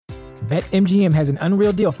BetMGM has an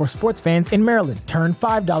unreal deal for sports fans in Maryland. Turn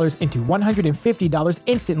 $5 into $150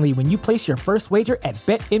 instantly when you place your first wager at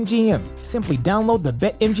BetMGM. Simply download the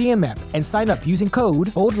BetMGM app and sign up using code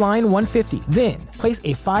OldLine150. Then, place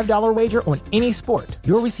a $5 wager on any sport.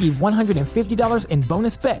 You'll receive $150 in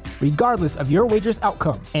bonus bets, regardless of your wager's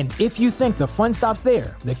outcome. And if you think the fun stops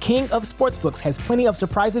there, the king of sportsbooks has plenty of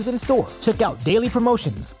surprises in store. Check out daily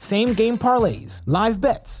promotions, same-game parlays, live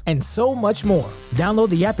bets, and so much more. Download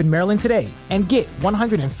the app in Maryland today and get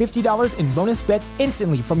 $150 in bonus bets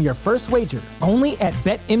instantly from your first wager. Only at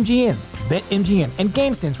BetMGM. BetMGM and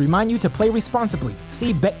GameSense remind you to play responsibly.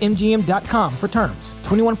 See BetMGM.com for terms.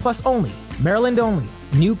 21 plus only. Maryland only.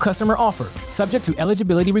 New customer offer. Subject to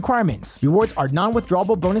eligibility requirements. Rewards are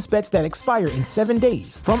non-withdrawable bonus bets that expire in 7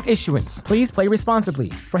 days. From issuance, please play responsibly.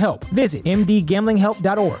 For help, visit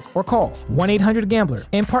mdgamblinghelp.org or call 1-800-GAMBLER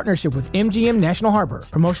in partnership with MGM National Harbor.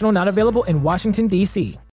 Promotional not available in Washington,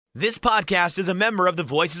 D.C. This podcast is a member of the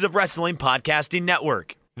Voices of Wrestling Podcasting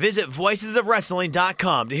Network. Visit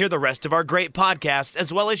voicesofwrestling.com to hear the rest of our great podcasts,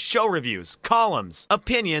 as well as show reviews, columns,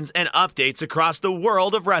 opinions, and updates across the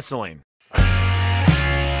world of wrestling.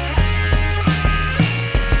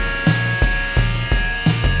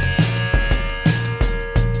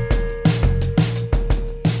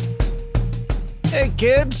 Hey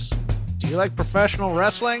kids, do you like professional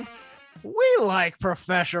wrestling? We like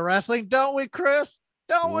professional wrestling, don't we, Chris?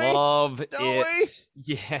 Don't we? Love don't it.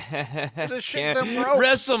 We? Yeah. Just shake them ropes.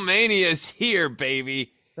 WrestleMania's here,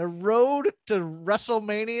 baby. The road to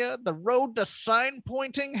WrestleMania, the road to sign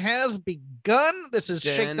pointing has begun. This is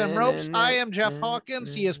Shake Them Ropes. I am Jeff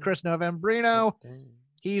Hawkins. He is Chris Novembrino.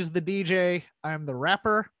 He's the DJ. I'm the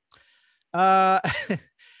rapper. A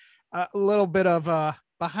little bit of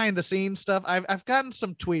behind the scenes stuff. I've gotten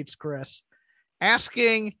some tweets, Chris,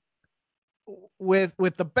 asking with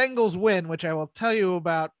the Bengals win, which I will tell you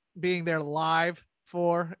about being there live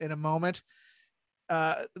for in a moment,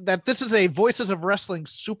 that this is a Voices of Wrestling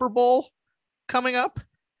Super Bowl coming up,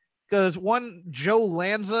 because one, Joe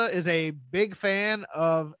Lanza is a big fan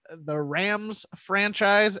of the Rams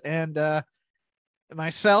franchise, and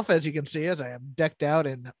myself, as you can see, as I am decked out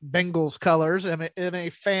in Bengals colors, am a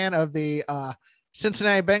fan of the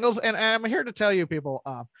Cincinnati Bengals, and I'm here to tell you people,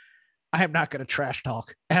 I am not going to trash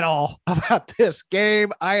talk at all about this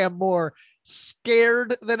game. I am more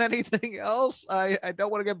scared than anything else. I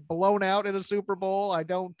don't want to get blown out in a Super Bowl. I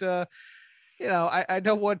don't, I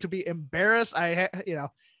don't want to be embarrassed.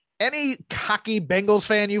 Any cocky Bengals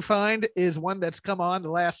fan you find is one that's come on the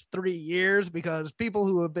last 3 years, because people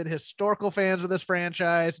who have been historical fans of this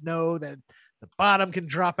franchise know that the bottom can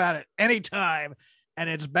drop out at any time, and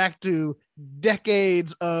it's back to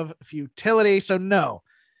decades of futility. So no,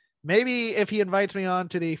 maybe if he invites me on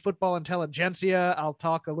to the football intelligentsia, I'll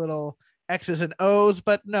talk a little X's and O's,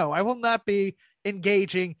 but no, I will not be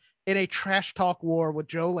engaging in a trash talk war with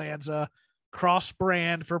Joe Lanza, cross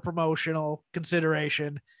brand for promotional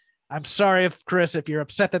consideration. I'm sorry if you're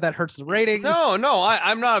upset that hurts the ratings. No,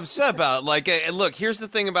 I'm not upset about it. Like, look, here's the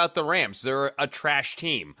thing about the Rams. They're a trash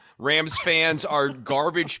team. Rams fans are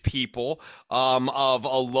garbage people of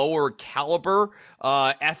a lower caliber.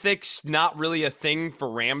 Ethics, not really a thing for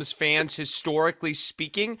Rams fans, historically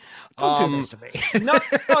speaking. Don't do this to me. No.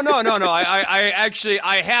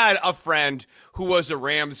 I had a friend who was a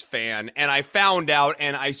Rams fan, and I found out,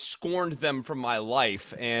 and I scorned them from my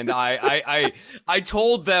life. And I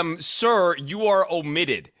told them, sir, you are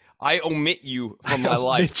omitted. I omit you from my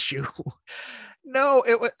life. You. No,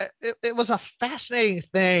 it was a fascinating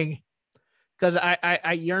thing, because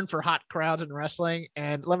I yearn for hot crowds in wrestling,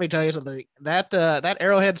 and let me tell you something. That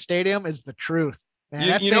Arrowhead Stadium is the truth.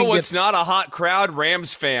 Man, you know what's not a hot crowd?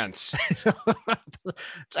 Rams fans.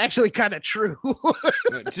 It's actually kind of true.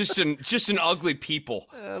 just an ugly people.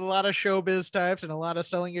 A lot of showbiz types and a lot of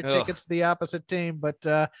selling your tickets to the opposite team.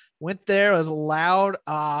 But went there, it was loud.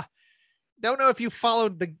 Don't know if you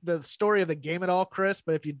followed the story of the game at all, Chris,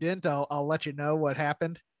 but if you didn't, I'll let you know what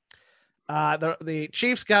happened. The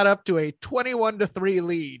Chiefs got up to a 21-3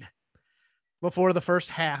 lead before the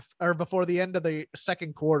first half, or before the end of the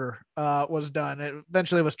second quarter was done. It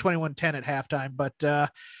eventually was 21-10 at halftime, but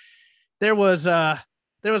there was a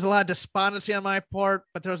lot of despondency on my part,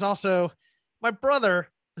 but there was also my brother,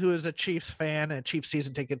 who is a Chiefs fan and Chiefs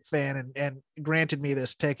season ticket fan, and granted me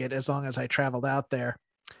this ticket as long as I traveled out there.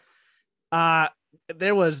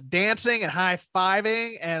 There was dancing and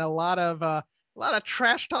high-fiving and a lot of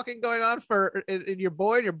trash talking going on in your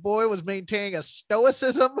boy. And your boy was maintaining a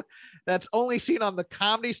stoicism that's only seen on the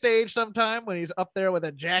comedy stage sometime, when he's up there with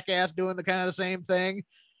a jackass doing the kind of the same thing.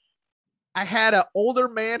 I had an older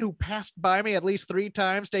man who passed by me at least 3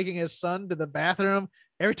 times taking his son to the bathroom,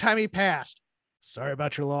 Every time he passed, sorry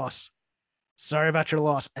about your loss. Sorry about your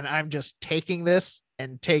loss. And I'm just taking this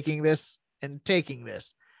and taking this and taking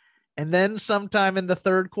this. And then sometime in the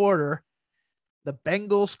third quarter, the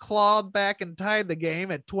Bengals clawed back and tied the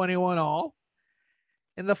game at 21-all.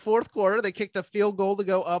 In the fourth quarter, they kicked a field goal to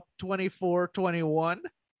go up 24-21.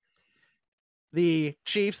 The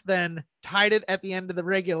Chiefs then tied it at the end of the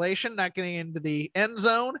regulation, not getting into the end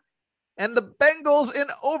zone. And the Bengals, in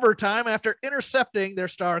overtime, after intercepting their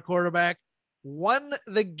star quarterback, won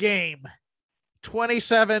the game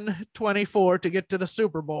 27-24 to get to the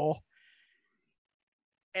Super Bowl.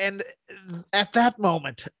 And at that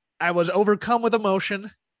moment, I was overcome with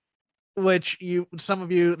emotion, which some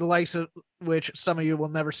of you will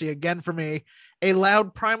never see again from me. A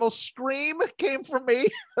loud primal scream came from me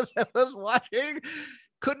as I was watching.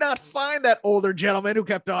 Could not find that older gentleman who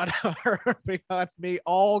kept on harping on me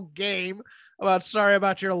all game about sorry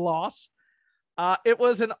about your loss. It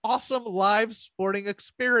was an awesome live sporting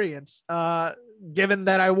experience, given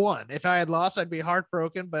that I won. If I had lost, I'd be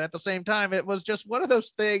heartbroken. But at the same time, it was just one of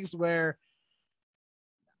those things where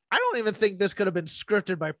I don't even think this could have been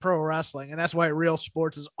scripted by pro wrestling. And that's why real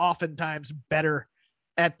sports is oftentimes better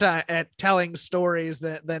at telling stories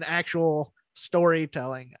than actual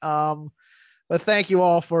storytelling. But thank you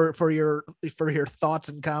all for your thoughts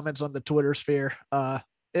and comments on the Twitter sphere.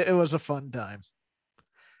 It was a fun time.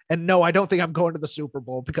 And no, I don't think I'm going to the Super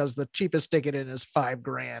Bowl because the cheapest ticket in is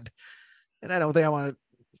 $5,000. And I don't think I want to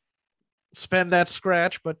spend that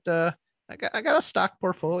scratch, but I got a stock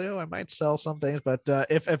portfolio. I might sell some things, but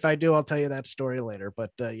if I do, I'll tell you that story later.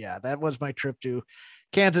 But yeah, that was my trip to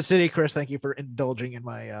Kansas City. Chris, thank you for indulging in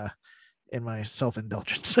my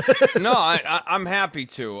self-indulgence. No, I'm happy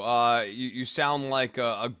to. You sound like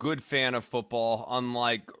a good fan of football,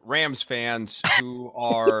 unlike Rams fans who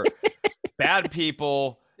are bad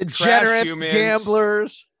people. Degenerate humans,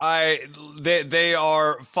 gamblers. They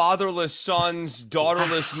are fatherless sons,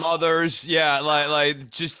 daughterless mothers. Yeah, like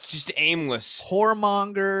just aimless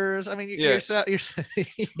whoremongers. I mean, you're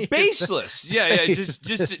baseless. Yeah, just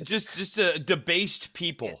debased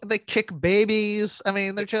people. They kick babies. I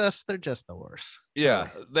mean, they're just the worst. Yeah,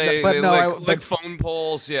 they lick phone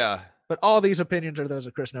poles. Yeah. But all these opinions are those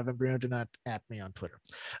of Chris Novembrino. Do not at me on Twitter.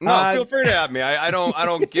 No, feel free to at me. I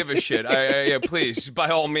don't give a shit. Yeah, please, by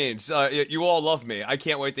all means. You all love me. I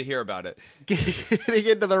can't wait to hear about it. Getting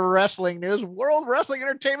into the wrestling news, World Wrestling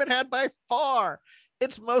Entertainment had by far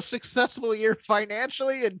its most successful year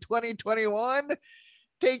financially in 2021,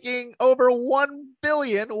 taking over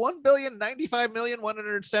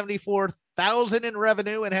 $1,095,174,000 in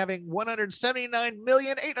revenue and having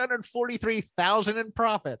 $179,843,000 in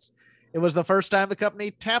profits. It was the first time the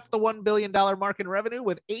company tapped the $1 billion mark in revenue,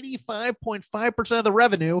 with 85.5% of the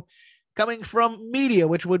revenue coming from media,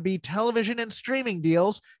 which would be television and streaming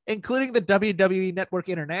deals, including the WWE Network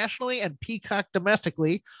internationally and Peacock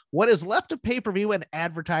domestically, what is left of pay-per-view and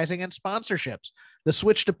advertising and sponsorships. The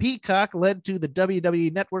switch to Peacock led to the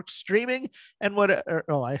WWE Network streaming and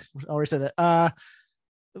I already said that.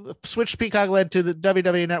 The switch to Peacock led to the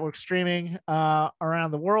WWE Network streaming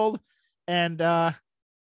around the world, and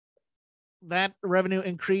that revenue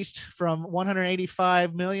increased from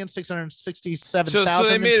 $185,667,000 so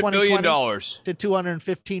they made $1 billion to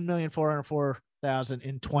 $215,404,000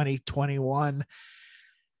 in 2021.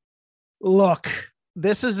 Look,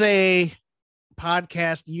 this is a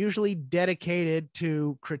podcast usually dedicated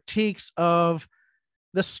to critiques of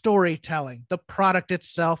the storytelling, the product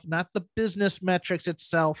itself, not the business metrics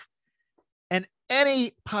itself. And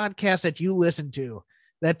any podcast that you listen to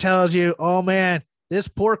that tells you, oh man, this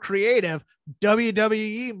poor creative,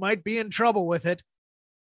 WWE might be in trouble with it,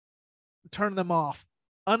 turn them off.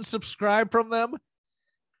 Unsubscribe from them.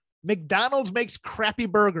 McDonald's makes crappy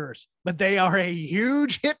burgers, but they are a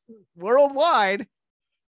huge hit worldwide.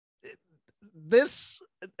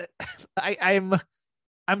 I'm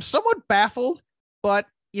somewhat baffled, but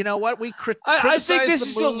you know what? I think this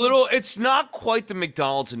is a little. It's not quite the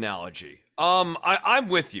McDonald's analogy. I'm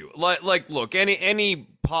with you. Like, look,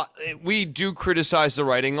 we do criticize the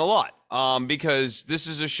writing a lot. Because this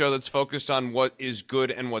is a show that's focused on what is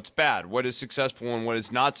good and what's bad. What is successful and what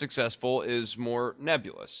is not successful is more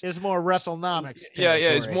nebulous. It's more WrestleNomics. Yeah,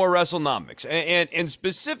 it's more WrestleNomics. And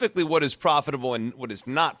specifically what is profitable and what is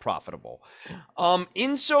not profitable.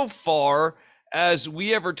 Insofar as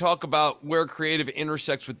we ever talk about where creative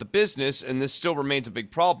intersects with the business, and this still remains a big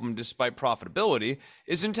problem despite profitability,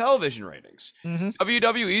 is in television ratings. Mm-hmm.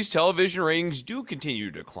 WWE's television ratings do continue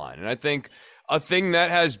to decline. And I think a thing that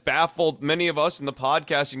has baffled many of us in the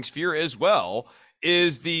podcasting sphere as well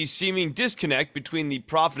is the seeming disconnect between the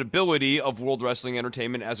profitability of World Wrestling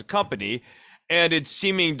Entertainment as a company and it's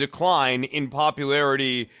seeming decline in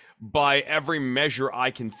popularity by every measure I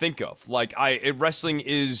can think of. Like wrestling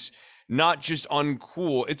is not just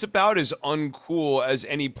uncool, it's about as uncool as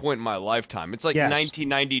any point in my lifetime. It's like Yes.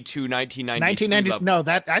 1992, 1993 No,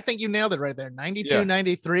 that I think you nailed it right there. 92, Yeah.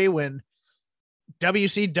 93, when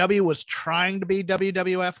WCW was trying to be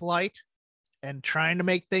WWF light and trying to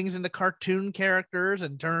make things into cartoon characters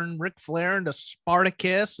and turn Ric Flair into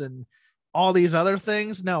Spartacus and all these other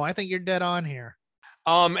things. No, I think you're dead on here.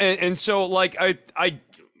 And so like I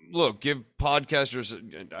look, give podcasters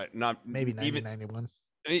not Maybe even 1991.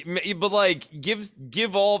 but like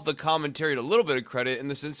give all of the commentary a little bit of credit in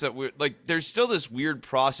the sense that we're like there's still this weird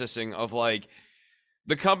processing of like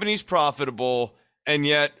the company's profitable and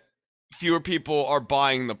yet fewer people are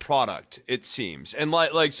buying the product, it seems. And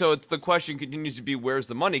like so it's the question continues to be, where's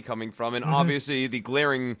the money coming from? And obviously the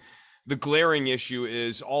glaring issue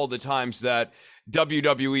is all the times that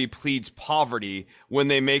WWE pleads poverty when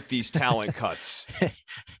they make these talent cuts.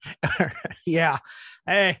 Yeah.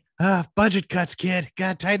 Hey, budget cuts, kid.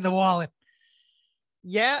 Gotta tighten the wallet.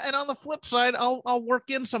 Yeah, and on the flip side, I'll work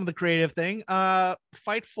in some of the creative thing.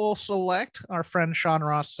 Fightful Select, our friend Sean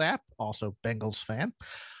Ross Sapp, also Bengals fan.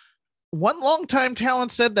 One longtime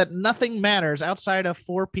talent said that nothing matters outside of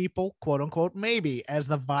 4 people, quote unquote, maybe, as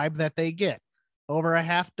the vibe that they get. Over a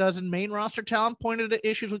half dozen main roster talent pointed to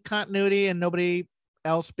issues with continuity and nobody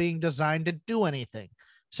else being designed to do anything.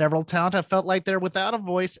 Several talent have felt like they're without a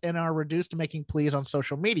voice and are reduced to making pleas on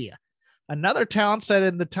social media. Another talent said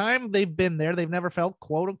in the time they've been there, they've never felt,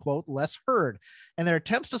 quote unquote, less heard. And their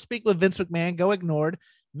attempts to speak with Vince McMahon go ignored,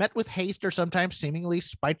 met with haste, or sometimes seemingly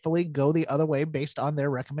spitefully go the other way based on their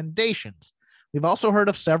recommendations. We've also heard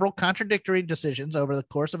of several contradictory decisions over the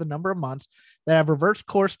course of a number of months that have reversed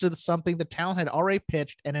course to something the talent had already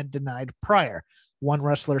pitched and had denied prior. One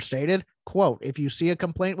wrestler stated, quote, if you see a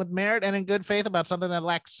complaint with merit and in good faith about something that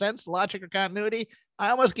lacks sense, logic, or continuity,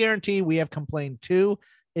 I almost guarantee we have complained too.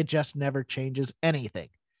 It just never changes anything.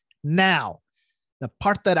 Now, the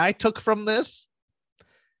part that I took from this,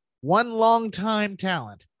 one long-time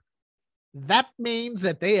talent, that means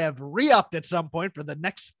that they have re-upped at some point for the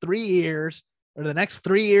next 3 years, or the next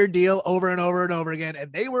 3-year deal over and over and over again,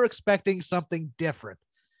 and they were expecting something different.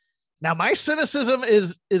 Now, my cynicism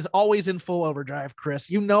is always in full overdrive, Chris.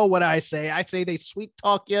 You know what I say. I say they sweet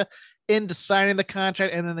talk you into signing the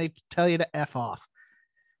contract, and then they tell you to F off.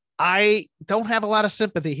 I don't have a lot of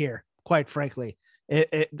sympathy here, quite frankly,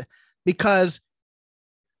 because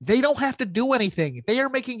they don't have to do anything. They are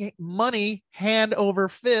making money hand over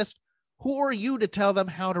fist. Who are you to tell them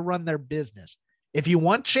how to run their business? If you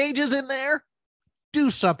want changes in there, do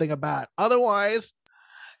something about it. Otherwise,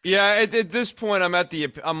 yeah, at this point, I'm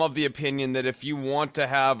of the opinion that if you want to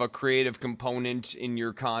have a creative component in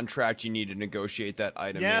your contract, you need to negotiate that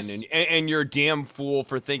item in. And you're a damn fool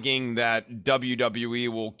for thinking that WWE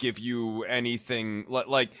will give you anything.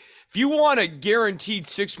 Like, if you want a guaranteed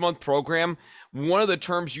 6-month program, one of the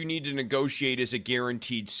terms you need to negotiate is a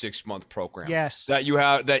guaranteed 6-month program. Yes. That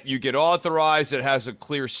you get authorized, that has a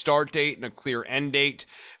clear start date and a clear end date.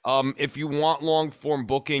 If you want long form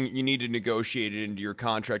booking, you need to negotiate it into your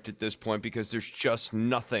contract at this point, because there's just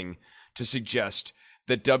nothing to suggest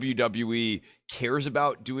that WWE cares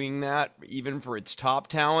about doing that, even for its top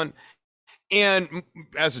talent. And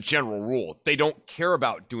as a general rule, they don't care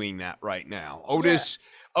about doing that right now. Otis,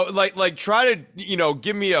 try to,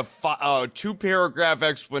 give me a 2-paragraph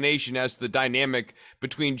explanation as to the dynamic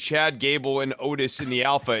between Chad Gable and Otis in the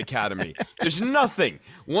Alpha Academy. There's nothing.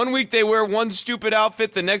 One week they wear one stupid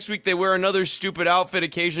outfit. The next week they wear another stupid outfit.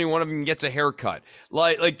 Occasionally one of them gets a haircut.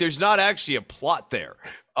 Like there's not actually a plot there.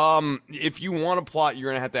 If you want a plot, you're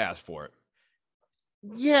going to have to ask for it.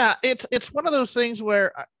 Yeah, it's one of those things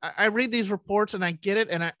where I read these reports and I get it.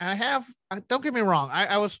 And don't get me wrong.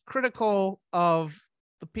 I was critical of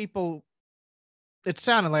the people. It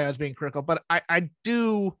sounded like I was being critical, but I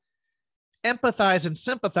do empathize and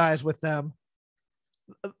sympathize with them.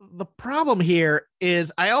 The problem here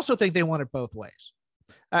is I also think they want it both ways.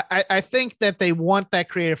 I think that they want that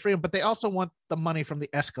creative freedom, but they also want the money from the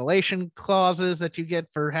escalation clauses that you get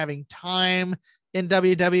for having time in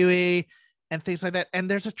WWE and things like that.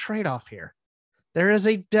 And there's a trade-off here. There is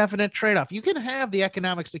a definite trade-off. You can have the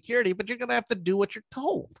economic security, but you're going to have to do what you're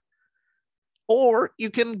told. Or you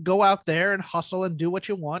can go out there and hustle and do what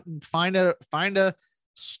you want and find a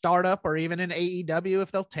startup or even an AEW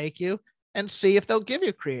if they'll take you, and see if they'll give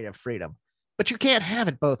you creative freedom. But you can't have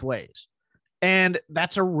it both ways. And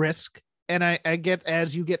that's a risk. And I get,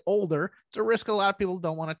 as you get older, it's a risk a lot of people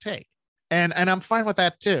don't want to take. And I'm fine with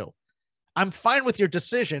that too. I'm fine with your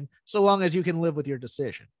decision so long as you can live with your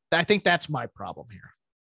decision. I think that's my problem here.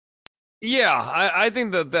 Yeah, I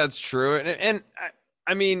think that that's true. And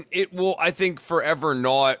I mean, it will, I think, forever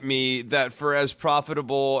gnaw at me that for as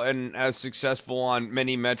profitable and as successful on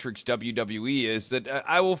many metrics WWE is, that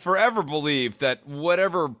I will forever believe that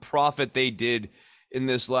whatever profit they did in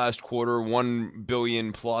this last quarter, 1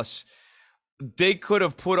 billion plus, they could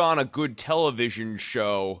have put on a good television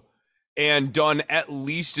show and done at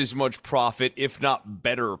least as much profit, if not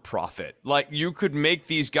better profit. Like, you could make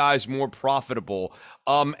these guys more profitable.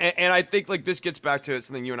 And I think like this gets back to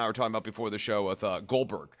something you and I were talking about before the show with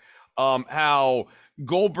Goldberg. How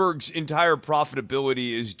Goldberg's entire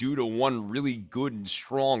profitability is due to one really good and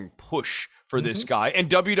strong push for this guy, and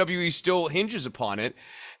WWE still hinges upon it.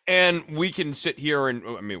 And we can sit here and,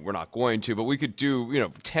 I mean, we're not going to, but we could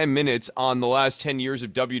do, 10 minutes on the last 10 years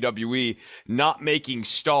of WWE not making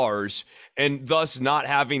stars and thus not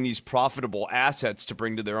having these profitable assets to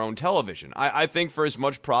bring to their own television. I think for as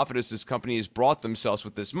much profit as this company has brought themselves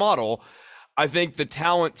with this model, I think the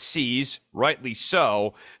talent sees, rightly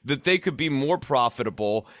so, that they could be more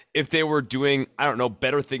profitable if they were doing, I don't know,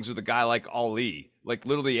 better things with a guy like Ali. Like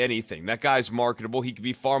literally anything. That guy's marketable. He could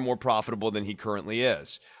be far more profitable than he currently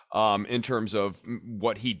is in terms of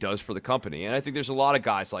what he does for the company. And I think there's a lot of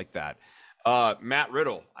guys like that. Matt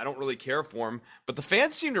Riddle, I don't really care for him, but the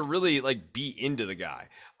fans seem to really like be into the guy.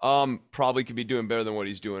 Probably could be doing better than what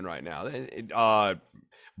he's doing right now.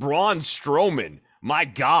 Braun Strowman, my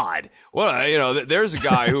God. Well, there's a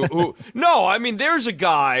guy who no, I mean, there's a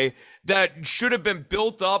guy that should have been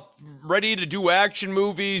built up, ready to do action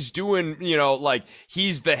movies, doing, like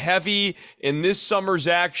he's the heavy in this summer's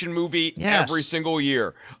action movie every single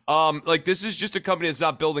year. Like this is just a company that's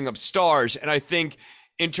not building up stars. And I think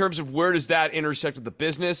in terms of where does that intersect with the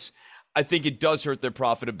business, I think it does hurt their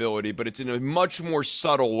profitability, but it's in a much more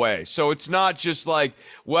subtle way. So it's not just like,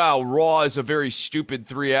 wow, Raw is a very stupid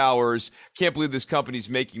 3 hours. Can't believe this company's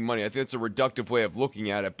making money. I think that's a reductive way of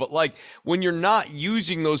looking at it. But like when you're not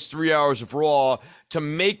using those 3 hours of Raw to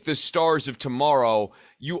make the stars of tomorrow,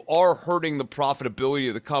 you are hurting the profitability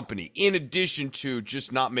of the company, in addition to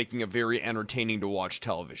just not making a very entertaining to watch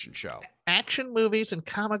television show. Action movies and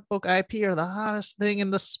comic book IP are the hottest thing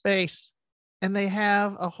in the space. And they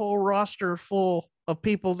have a whole roster full of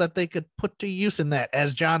people that they could put to use in that,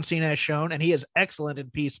 as John Cena has shown. And he is excellent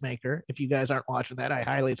in Peacemaker. If you guys aren't watching that, I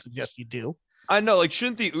highly suggest you do. I know, like,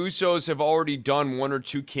 shouldn't the Usos have already done 1 or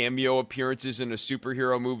 2 cameo appearances in a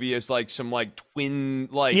superhero movie as like some like twin,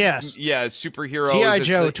 like, superheroes? G.I.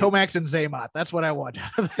 Joe, like, Tomax and Zaymot. That's what I want.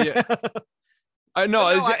 Yeah. I know.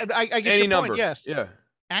 I get any your number. Point, yes. Yeah.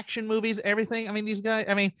 Action movies, everything. I mean, these guys,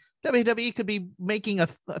 WWE could be making a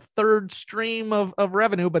third stream of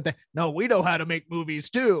revenue, but no, we know how to make movies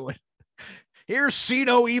too. Here's See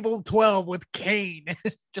No Evil 12 with Kane.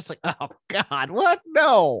 Just like, oh God, what?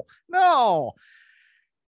 No.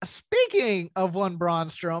 Speaking of one Braun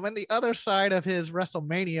Strowman, the other side of his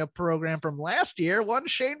WrestleMania program from last year, one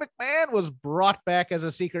Shane McMahon was brought back as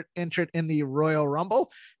a secret entrant in the Royal Rumble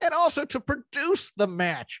and also to produce the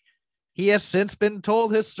match. He has since been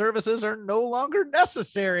told his services are no longer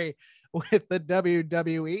necessary with the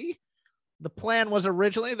WWE. The plan was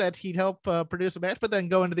originally that he'd help produce a match, but then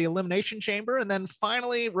go into the Elimination Chamber and then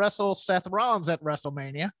finally wrestle Seth Rollins at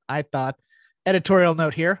WrestleMania. I thought, editorial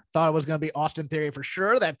note here, thought it was going to be Austin Theory for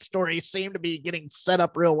sure. That story seemed to be getting set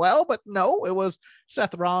up real well, but no, it was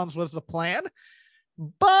Seth Rollins was the plan.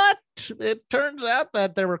 But it turns out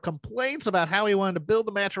that there were complaints about how he wanted to build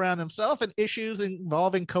the match around himself and issues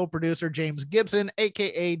involving co-producer James Gibson,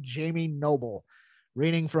 aka Jamie Noble.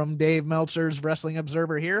 Reading from Dave Meltzer's Wrestling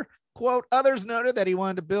Observer here, quote, others noted that he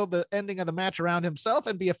wanted to build the ending of the match around himself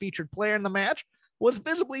and be a featured player in the match, was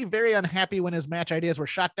visibly very unhappy when his match ideas were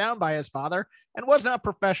shot down by his father, and was not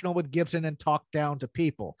professional with Gibson and talked down to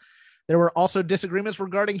people. There were also disagreements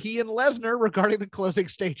regarding he and Lesnar regarding the closing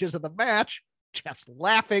stages of the match. Jeff's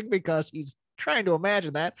laughing because he's trying to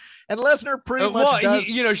imagine that. And Lesnar pretty much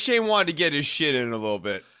does... Shane wanted to get his shit in a little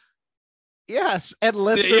bit. Yes, and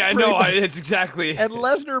Lesnar it's exactly. And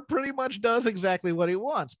Lesnar pretty much does exactly what he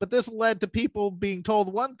wants. But this led to people being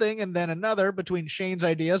told one thing and then another between Shane's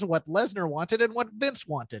ideas, what Lesnar wanted and what Vince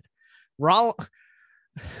wanted.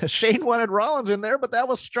 Shane wanted Rollins in there, but that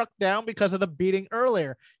was struck down because of the beating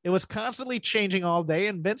earlier. It was constantly changing all day,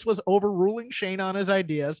 and Vince was overruling Shane on his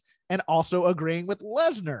ideas and also agreeing with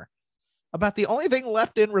Lesnar. About the only thing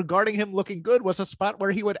left in regarding him looking good was a spot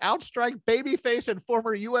where he would outstrike babyface and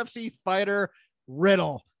former UFC fighter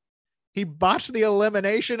Riddle. He botched the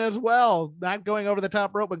elimination as well, not going over the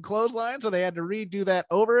top rope and clothesline, so they had to redo that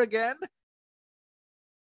over again.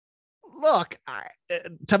 look,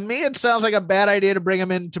 to me, it sounds like a bad idea to bring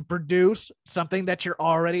him in to produce something that you're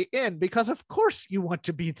already in, because of course you want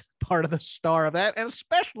to be part of the star of that. And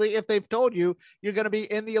especially if they've told you you're going to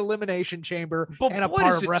be in the Elimination Chamber and a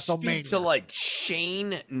part of WrestleMania. Speak to like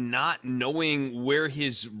Shane not knowing where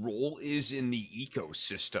his role is in the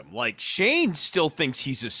ecosystem. Like Shane still thinks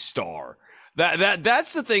he's a star.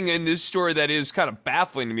 That's the thing in this story that is kind of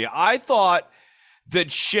baffling to me. I thought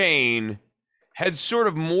that Shane had sort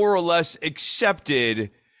of more or less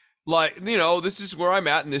accepted, like, you know, this is where I'm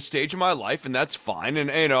at in this stage of my life, and that's fine. And,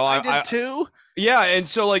 you know, I did too. Yeah. And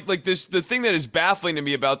so like this, the thing that is baffling to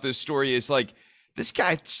me about this story is like, this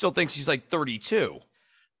guy still thinks he's like 32.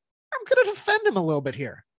 I'm going to defend him a little bit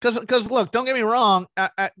here. Because look, don't get me wrong.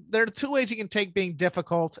 There are two ways you can take being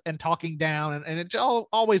difficult and talking down. And it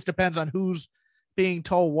always depends on who's being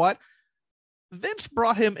told what. Vince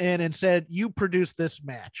brought him in and said, you produce this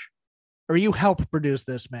match, or you help produce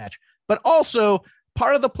this match. But also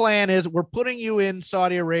part of the plan is we're putting you in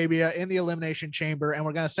Saudi Arabia in the Elimination Chamber, and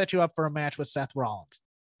we're going to set you up for a match with Seth Rollins.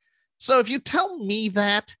 So if you tell me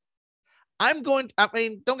that, I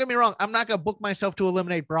mean, don't get me wrong. I'm not going to book myself to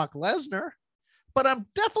eliminate Brock Lesnar, but I'm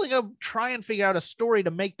definitely going to try and figure out a story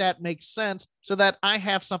to make that make sense so that I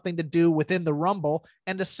have something to do within the Rumble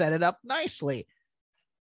and to set it up nicely.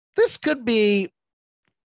 This could be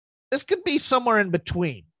somewhere in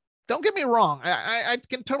between. Don't get me wrong. I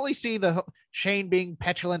can totally see the Shane being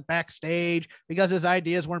petulant backstage because his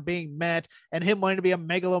ideas weren't being met and him wanting to be a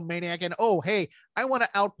megalomaniac and, oh, hey, I want to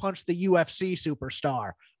outpunch the UFC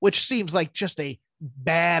superstar, which seems like just a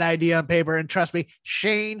bad idea on paper. And trust me,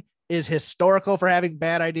 Shane is historical for having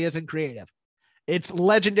bad ideas and creative. It's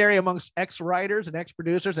legendary amongst ex-writers and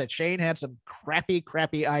ex-producers that Shane had some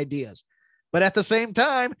crappy ideas. But at the same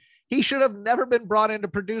time, he should have never been brought in to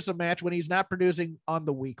produce a match when he's not producing on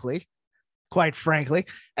the weekly, quite frankly.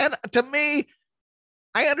 And to me,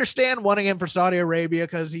 I understand wanting him for Saudi Arabia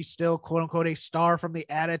because he's still, quote unquote, a star from the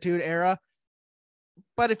Attitude Era.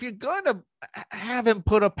 But if you're going to have him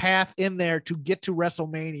put a path in there to get to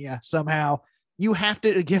WrestleMania somehow, you have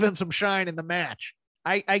to give him some shine in the match.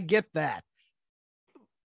 I get that.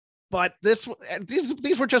 But these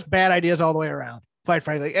were just bad ideas all the way around, quite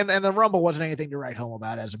frankly. And the Rumble wasn't anything to write home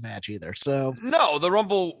about as a match either. So no, the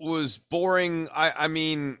Rumble was boring. I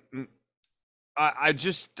mean, I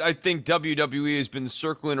think WWE has been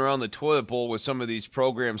circling around the toilet bowl with some of these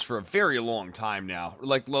programs for a very long time now.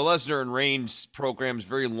 Like Lesnar and Reigns programs,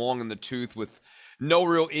 very long in the tooth with no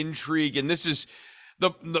real intrigue. And this is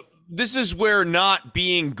this is where not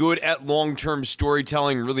being good at long-term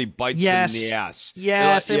storytelling really bites them in the ass.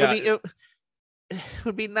 Yes, it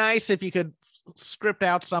would be nice if you could script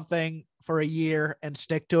out something for a year and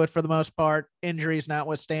stick to it for the most part, injuries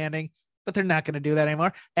notwithstanding, but they're not going to do that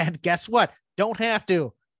anymore. And guess what? Don't have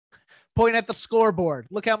to. Point at the scoreboard.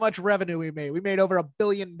 Look how much revenue we made. We made over $1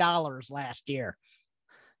 billion last year.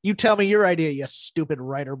 You tell me your idea, you stupid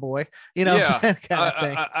writer boy. You know, that kind of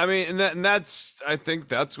thing. I mean, I think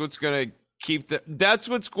that's what's going to keep that's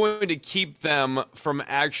what's going to keep them from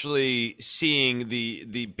actually seeing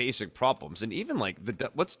the basic problems. And even like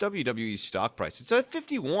what's WWE's stock price? It's at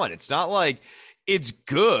 51. It's not like it's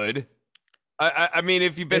good. I mean,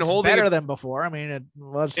 if you've been holding better than before. I mean, it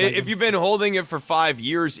was. Like if you've been holding it for 5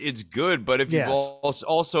 years, it's good. But if you've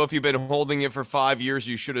also if you've been holding it for 5 years,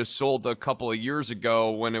 you should have sold a couple of years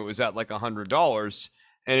ago when it was at like $100,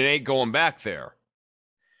 and it ain't going back there.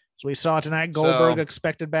 So we saw tonight Goldberg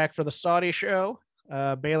expected back for the Saudi show.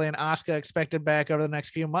 Bayley and Asuka expected back over the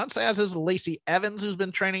next few months, as is Lacey Evans, who's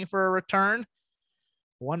been training for a return.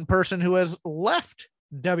 One person who has left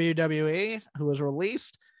WWE, who was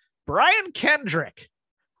released. Brian Kendrick,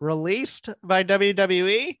 released by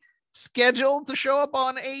WWE, scheduled to show up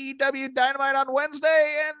on AEW Dynamite on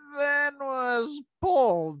Wednesday, and then was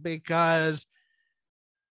pulled because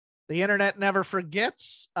the internet never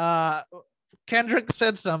forgets. Kendrick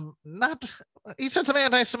said some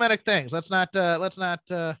anti-Semitic things. Let's not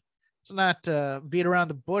beat around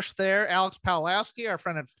the bush there. Alex Pawlowski, our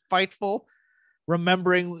friend at Fightful,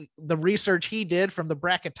 remembering the research he did from the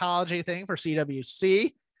bracketology thing for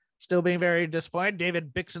CWC. Still being very disappointed.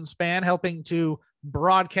 David Bixenspan helping to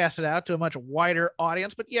broadcast it out to a much wider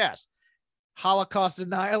audience. But yes, Holocaust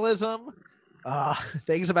denialism,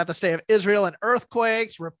 things about the state of Israel and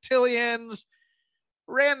earthquakes, reptilians,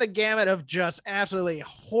 ran the gamut of just absolutely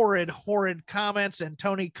horrid comments. And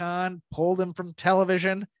Tony Khan pulled him from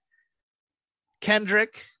television.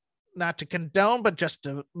 Kendrick, not to condone, but just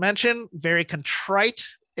to mention, very contrite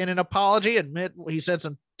in an apology, admit he said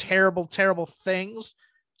some terrible things.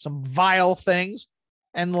 Some vile things,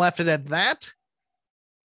 and left it at that.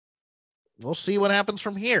 we'll see what happens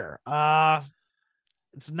from here. He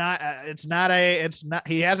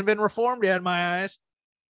hasn't been reformed yet in my eyes.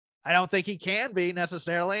 I don't think he can be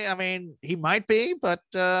necessarily. I mean, he might be, but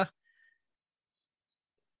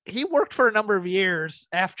he worked for a number of years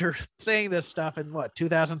after saying this stuff in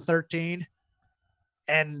 2013.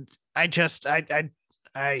 And I'm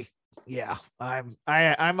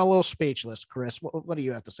a little speechless, Chris. What do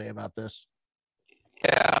you have to say about this?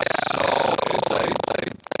 Yeah.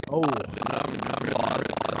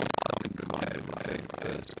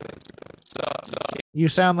 You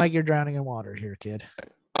sound like you're drowning in water here, kid.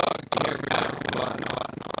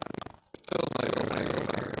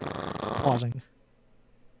 Pausing.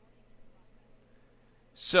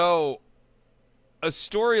 So, a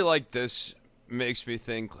story like this makes me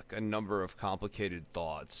think like a number of complicated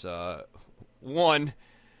thoughts. One,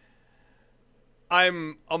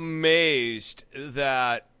 I'm amazed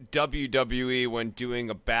that WWE, when doing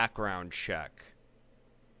a background check,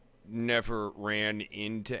 never ran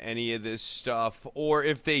into any of this stuff. Or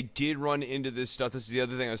if they did run into this stuff, this is the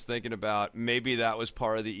other thing I was thinking about, maybe that was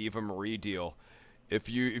part of the Eva Marie deal. If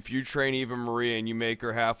you train Eva Marie and you make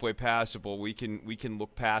her halfway passable, we can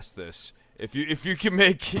look past this. If you can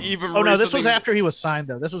make Eva Marie. Oh no, this was after he was signed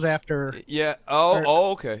though. This was after. Yeah.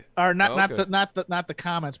 Okay. Or not the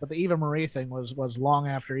comments, but the Eva Marie thing was long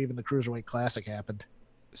after even the Cruiserweight Classic happened.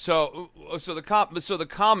 So the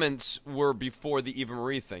comments were before the Eva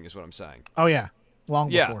Marie thing, is what I'm saying. Oh yeah, long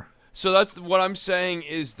before. So that's what I'm saying,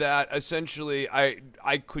 is that essentially I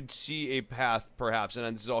could see a path, perhaps,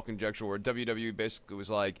 and this is all conjecture, where WWE basically was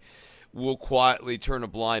like, we'll quietly turn a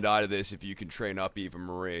blind eye to this if you can train up Eva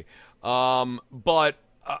Marie. But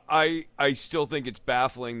I still think it's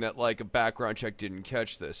baffling that like a background check didn't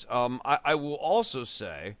catch this. I will also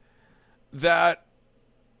say that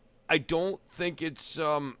I don't think it's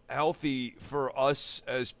healthy for us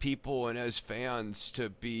as people and as fans to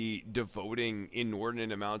be devoting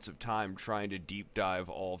inordinate amounts of time trying to deep dive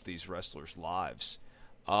all of these wrestlers' lives.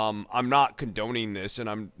 I'm not condoning this, and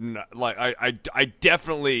I'm not, like I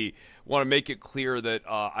definitely want to make it clear that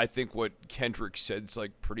I think what Kendrick said is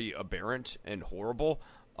like pretty aberrant and horrible.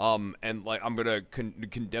 And like I'm gonna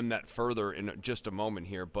condemn that further in just a moment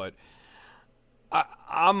here, but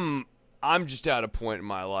I'm just at a point in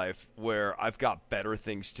my life where I've got better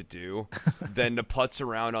things to do than to putz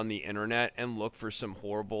around on the internet and look for some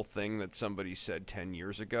horrible thing that somebody said 10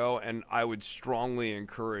 years ago. And I would strongly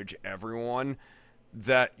encourage everyone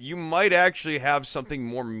that you might actually have something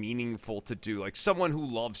more meaningful to do, like someone who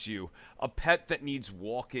loves you, a pet that needs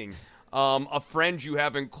walking, a friend you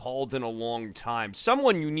haven't called in a long time,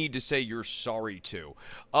 someone you need to say you're sorry to.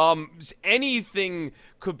 Anything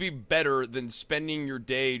could be better than spending your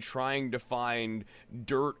day trying to find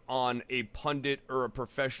dirt on a pundit or a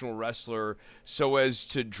professional wrestler so as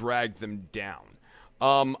to drag them down.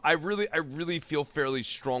 I really feel fairly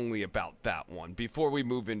strongly about that one before we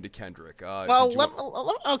move into Kendrick.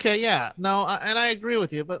 Okay, yeah, no, and I agree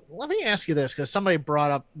with you, but let me ask you this, because somebody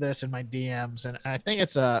brought up this in my DMs, and I think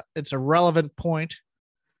it's a relevant point.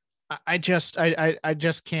 I just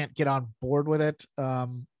can't get on board with it.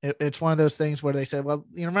 It's one of those things where they said, well,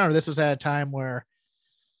 you remember this was at a time where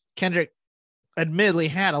Kendrick admittedly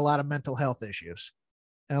had a lot of mental health issues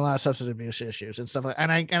and a lot of substance abuse issues and stuff like that.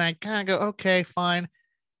 And I kind of go, okay, fine.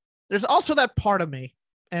 There's also that part of me,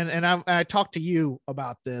 and I talked to you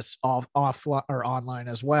about this off or online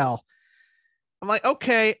as well. I'm like,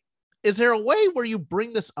 okay, is there a way where you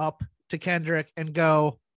bring this up to Kendrick and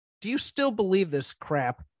go, do you still believe this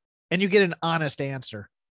crap? And you get an honest answer.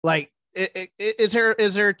 Like, is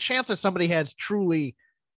there a chance that somebody has truly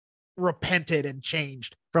repented and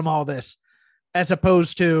changed from all this, as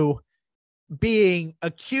opposed to being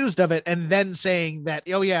accused of it and then saying that,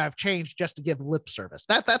 oh yeah, I've changed, just to give lip service?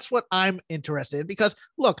 That's what I'm interested in, because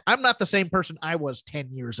look, I'm not the same person I was 10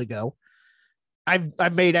 years ago.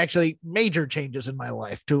 I've made actually major changes in my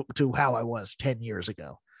life to how I was 10 years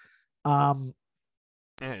ago. Yeah,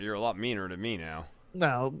 you're a lot meaner to me now.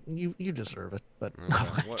 No, you deserve it, but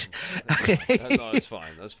okay. No, that's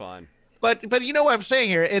fine. That's fine. But you know what I'm saying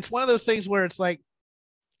here? It's one of those things where it's like,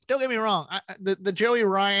 don't get me wrong, the Joey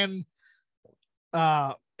Ryan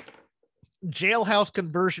jailhouse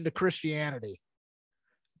conversion to Christianity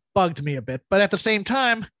bugged me a bit, but at the same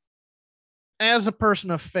time, as a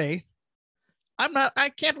person of faith,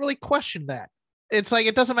 I can't really question that. It's like,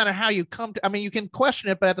 it doesn't matter how you come to, I mean, you can question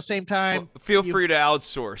it, but at the same time, well, feel free to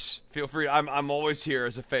outsource. Feel free. I'm always here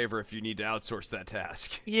as a favor if you need to outsource that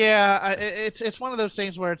task. Yeah, it's one of those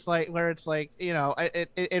things where it's like, you know,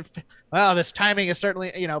 well, this timing is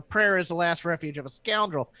certainly, you know, prayer is the last refuge of a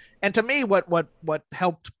scoundrel. And to me, what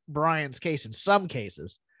helped Brian's case in some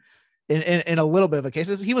cases in a little bit of a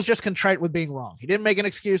case. He was just contrite with being wrong. He didn't make an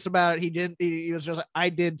excuse about it. He was just like, I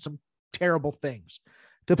did some terrible things,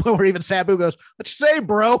 to the point where even Sabu goes, "What you say,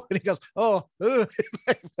 bro?" And he goes, "Oh,"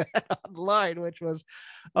 like that online, which was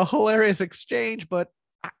a hilarious exchange. But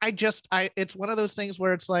it's one of those things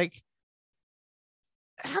where it's like,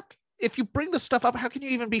 if you bring the stuff up, how can you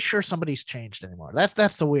even be sure somebody's changed anymore?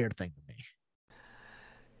 That's the weird thing to me.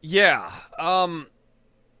 Yeah.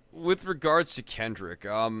 With regards to Kendrick,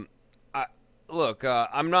 I'm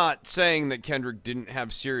not saying that Kendrick didn't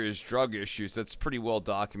have serious drug issues. That's pretty well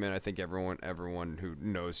documented. I think everyone who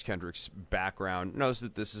knows Kendrick's background knows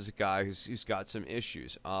that this is a guy who's got some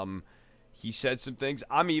issues. He said some things.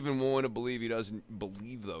 I'm even willing to believe he doesn't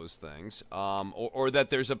believe those things, or that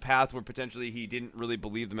there's a path where potentially he didn't really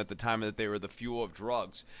believe them at the time and that they were the fuel of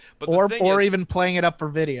drugs. But even playing it up for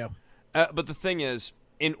video. But the thing is,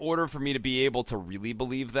 in order for me to be able to really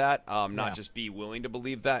believe that, not just be willing to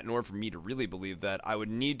believe that, in order for me to really believe that, I would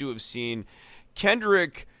need to have seen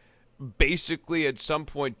Kendrick basically at some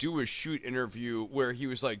point do a shoot interview where he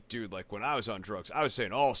was like, dude, like when I was on drugs, I was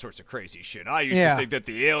saying all sorts of crazy shit. I used to think that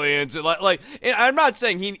the aliens are like and I'm not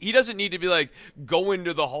saying he doesn't need to be like go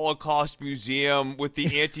into the Holocaust Museum with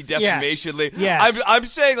the Anti-Defamation League. Yes. I'm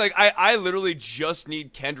saying like I literally just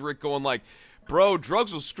need Kendrick going like, bro,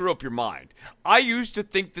 drugs will screw up your mind. I used to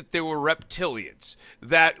think that they were reptilians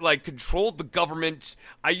that like controlled the government.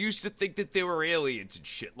 I used to think that they were aliens and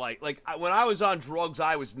shit. Like when I was on drugs,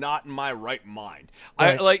 I was not in my right mind.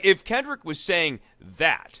 Right. If Kendrick was saying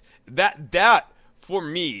that for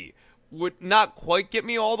me would not quite get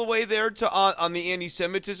me all the way there to on the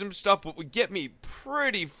anti-Semitism stuff, but would get me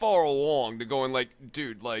pretty far along to going like,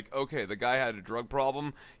 dude, like, okay, the guy had a drug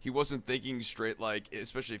problem. He wasn't thinking straight, like,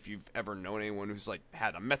 especially if you've ever known anyone who's like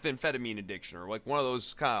had a methamphetamine addiction or like one of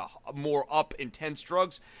those kind of more intense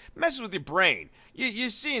drugs, messes with your brain. You're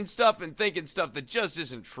seeing stuff and thinking stuff that just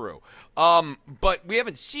isn't true. But we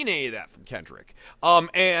haven't seen any of that from Kendrick.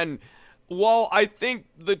 And while I think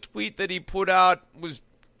the tweet that he put out was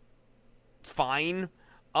fine.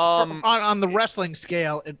 On the wrestling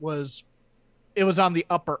scale, it was on the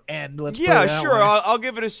upper end. Let's put it that sure. way. I'll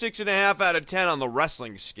give it a 6.5 out of 10 on the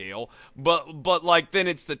wrestling scale. But like then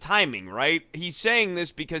it's the timing, right? He's saying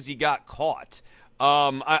this because he got caught.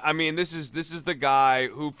 I mean, this is the guy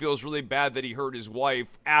who feels really bad that he hurt his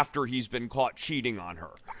wife after he's been caught cheating on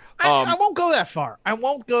her. I won't go that far.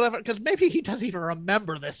 Because maybe he doesn't even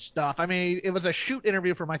remember this stuff. I mean, it was a shoot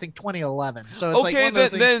interview from I think 2011. So it's okay,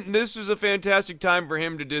 like then this was a fantastic time for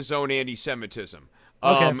him to disown anti-Semitism.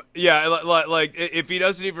 Okay. Yeah, like if he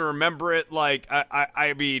doesn't even remember it, like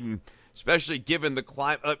I mean, especially given the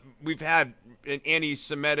climate, we've had an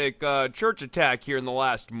anti-Semitic church attack here in the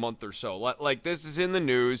last month or so. Like this is in the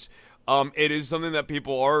news. It is something that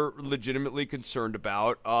people are legitimately concerned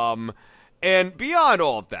about. And beyond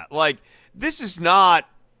all of that, like, this is not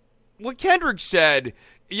what Kendrick said.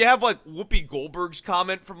 You have like Whoopi Goldberg's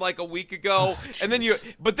comment from like a week ago, and then you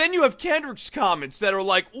have Kendrick's comments that are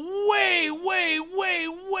like way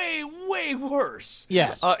worse.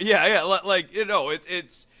 Yes. Yeah. Like, you know,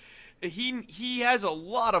 it's he has a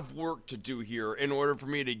lot of work to do here in order for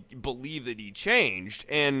me to believe that he changed.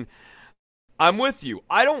 And I'm with you.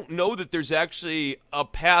 I don't know that there's actually a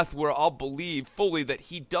path where I'll believe fully that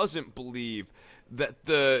he doesn't believe that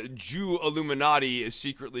the Jew Illuminati is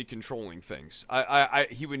secretly controlling things.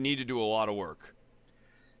 He would need to do a lot of work.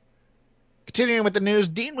 Continuing with the news,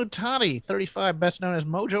 Dean Mutati, 35, best known as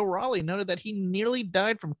Mojo Rawley, noted that he nearly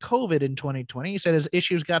died from COVID in 2020. He said his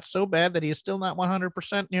issues got so bad that he is still not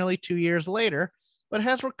 100% nearly 2 years later, but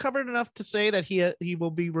has recovered enough to say that he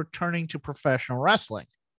will be returning to professional wrestling. I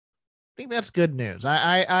think that's good news.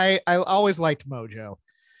 I always liked Mojo.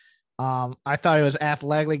 I thought he was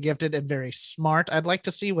athletically gifted and very smart. I'd like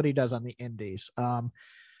to see what he does on the indies.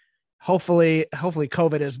 Hopefully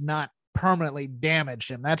COVID has not permanently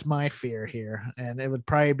damaged him. That's my fear here. And it would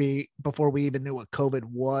probably be before we even knew what COVID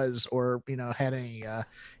was, or, you know, had any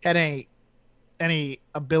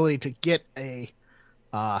ability to get a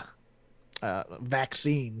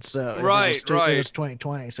vaccine. So it was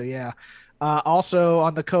 2020. So yeah. Also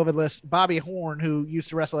on the COVID list, Bobby Horn, who used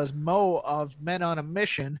to wrestle as Mo of Men on a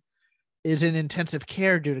Mission, is in intensive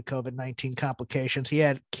care due to COVID-19 complications. He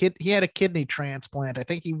had a kidney transplant. I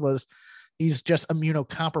think he's just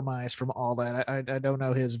immunocompromised from all that. I don't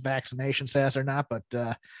know his vaccination status or not, but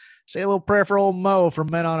say a little prayer for old Mo from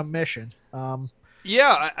Men on a Mission.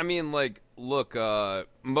 Yeah, I mean, like, look,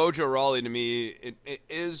 Mojo Rawley to me it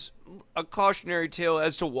is a cautionary tale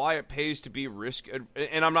as to why it pays to be risk,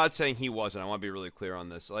 and I'm not saying he wasn't. I want to be really clear on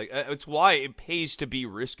this. Like, it's why it pays to be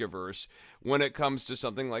risk averse when it comes to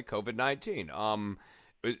something like COVID-19.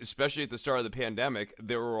 especially at the start of the pandemic,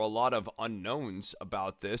 there were a lot of unknowns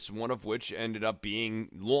about this, one of which ended up being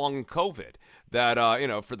long COVID. That,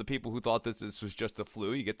 for the people who thought that this was just the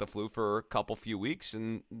flu, you get the flu for a few weeks,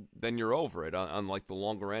 and then you're over it. Unlike the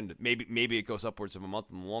longer end, maybe it goes upwards of a month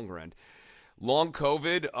on the longer end. Long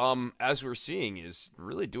COVID, as we're seeing, is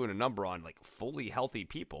really doing a number on like fully healthy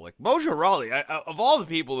people. Like Mojo Rawley, of all the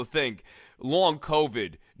people to think long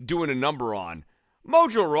COVID doing a number on,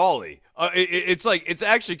 Mojo Rawley. It's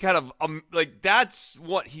actually kind of like that's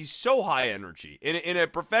what he's so high energy in a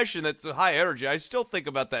profession that's high energy. I still think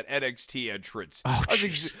about that NXT entrance. Oh,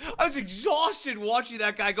 I was exhausted watching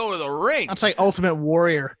that guy go to the ring. That's like Ultimate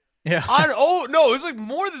Warrior. Yeah. No, it was like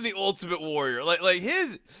more than the Ultimate Warrior. Like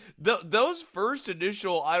those first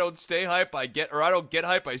initial I don't stay hype, I don't get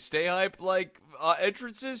hype, I stay hype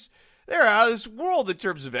entrances. They're out of this world in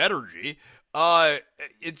terms of energy.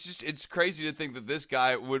 It's crazy to think that this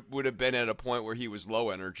guy would have been at a point where he was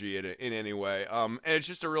low energy in any way. And it's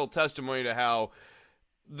just a real testimony to how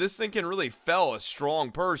this thing can really fell a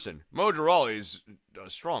strong person. Mojo Rawley's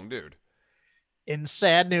a strong dude. In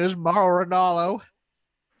sad news, Mauro Ranallo,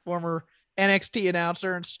 former NXT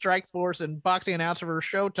announcer and Strikeforce and boxing announcer for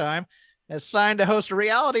Showtime, has signed to host a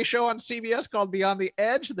reality show on CBS called Beyond the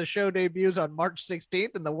Edge. The show debuts on March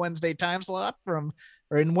 16th in the Wednesday time slot from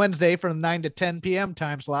 9 to 10 p.m.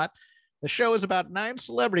 time slot. The show is about 9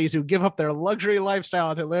 celebrities who give up their luxury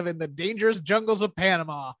lifestyle to live in the dangerous jungles of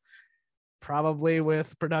Panama, probably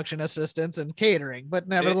with production assistants and catering, but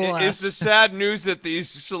nevertheless. Is the sad news that these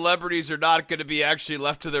celebrities are not going to be actually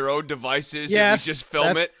left to their own devices yes, and we just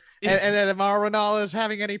film it? And then Mauro Ranallo is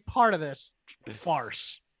having any part of this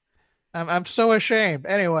farce. I'm so ashamed.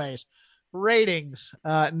 Anyways, ratings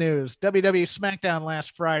news. WWE SmackDown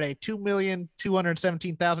last Friday,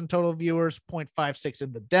 2,217,000 total viewers, 0.56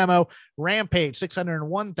 in the demo. Rampage,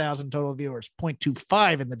 601,000 total viewers,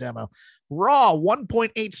 0.25 in the demo. Raw,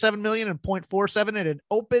 1.87 million and 0.47. It had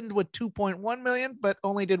opened with 2.1 million, but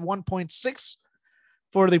only did 1.6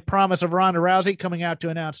 for the promise of Ronda Rousey coming out to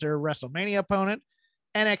announce their WrestleMania opponent.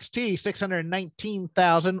 NXT,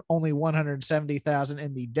 619,000, only 170,000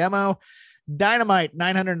 in the demo. Dynamite,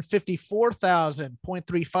 954,000,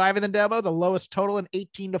 0.35 in the demo, the lowest total in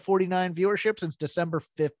 18 to 49 viewership since December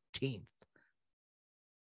 15th.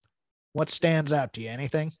 What stands out to you?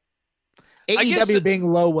 Anything? AEW being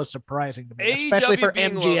low was surprising to me, especially for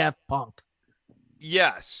MJF Punk.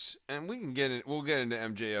 Yes, and we'll get into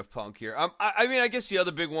MJF Punk here. I guess the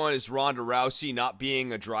other big one is Ronda Rousey not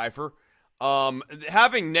being a driver.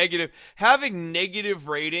 Having negative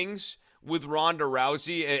ratings with Ronda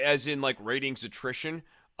Rousey, as in like ratings attrition,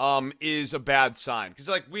 is a bad sign. Because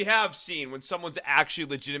like we have seen when someone's actually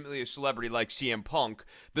legitimately a celebrity like CM Punk,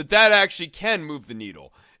 that actually can move the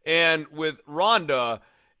needle. And with Ronda,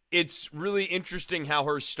 it's really interesting how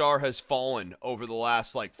her star has fallen over the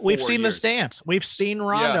last 4 We've seen years. the stance. We've seen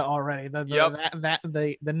Ronda already.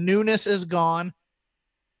 The newness is gone.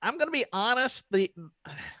 I'm gonna be honest.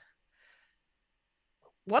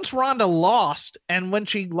 Once Ronda lost, and when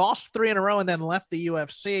she lost 3 in a row and then left the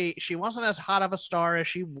UFC, she wasn't as hot of a star as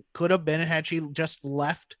she could have been had she just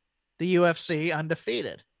left the UFC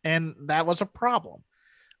undefeated. And that was a problem.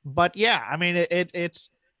 But yeah, I mean, it's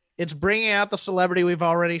bringing out the celebrity we've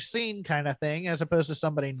already seen kind of thing, as opposed to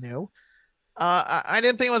somebody new. I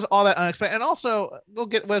didn't think it was all that unexpected. And also, we'll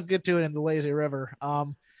get to it in the Lazy River.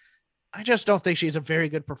 I just don't think she's a very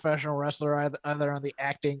good professional wrestler either on the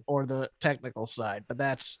acting or the technical side, but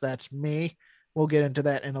that's me. We'll get into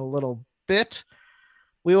that in a little bit.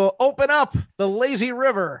 We will open up the Lazy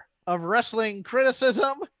River of wrestling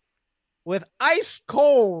criticism with ice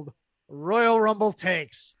cold Royal Rumble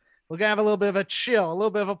takes. We're going to have a little bit of a chill, a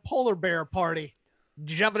little bit of a polar bear party,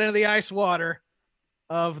 jumping into the ice water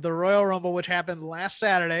of the Royal Rumble, which happened last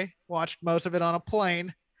Saturday. Watched most of it on a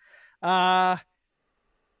plane.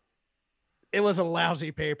 It was a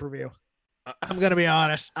lousy pay-per-view. I'm going to be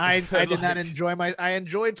honest. I did not enjoy I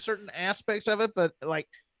enjoyed certain aspects of it, but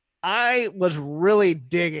I was really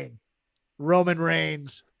digging Roman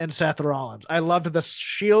Reigns and Seth Rollins. I loved the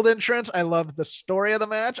Shield entrance. I loved the story of the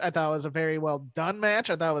match. I thought it was a very well done match.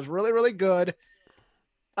 I thought it was really, really good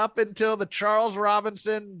up until the Charles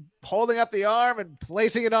Robinson holding up the arm and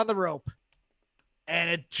placing it on the rope. And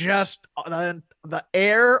it just, the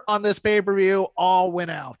air on this pay-per-view all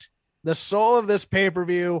went out. The soul of this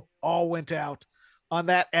pay-per-view all went out on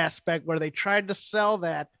that aspect where they tried to sell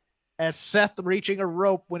that as Seth reaching a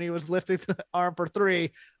rope when he was lifting the arm for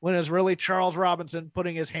 3, when it was really Charles Robinson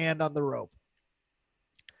putting his hand on the rope.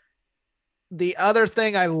 The other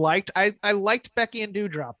thing I liked Becky and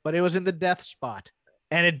Doudrop, but it was in the death spot.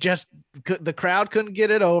 And the crowd couldn't get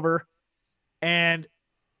it over. And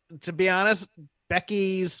to be honest,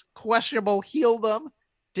 Becky's questionable heeldom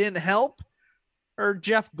didn't help. Or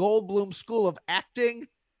Jeff Goldblum school of acting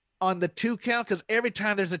on the 2 count, because every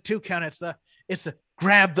time there's a 2 count, it's the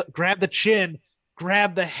grab the chin,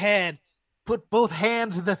 grab the head, put both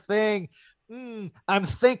hands in the thing. I'm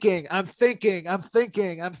thinking of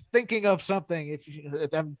something.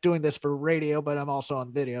 If I'm doing this for radio, but I'm also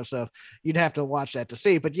on video, so you'd have to watch that to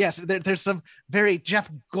see. But yes, there's some very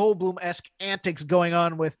Jeff Goldblum-esque antics going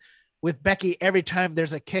on with Becky every time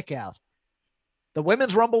there's a kick out. The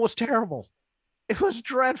women's rumble was terrible. It was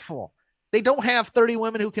dreadful. They don't have 30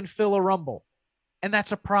 women who can fill a rumble, and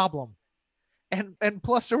that's a problem. And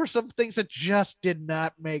plus, there were some things that just did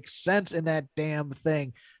not make sense in that damn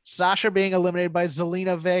thing. Sasha being eliminated by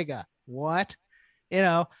Zelina Vega. What?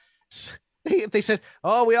 They said,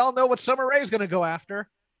 oh, we all know what Summer Rae's going to go after.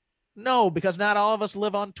 No, because not all of us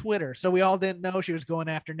live on Twitter, so we all didn't know she was going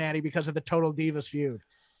after Natty because of the Total Divas feud.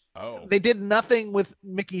 Oh. They did nothing with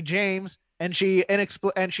Mickie James, and she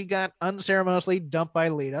got unceremoniously dumped by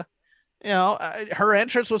Lita. Her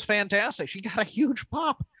entrance was fantastic. She got a huge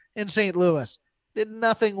pop in St. Louis. Did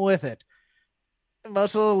nothing with it.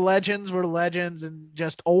 Most of the legends were legends and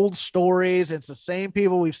just old stories. It's the same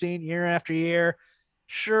people we've seen year after year.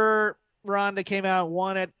 Sure, Ronda came out and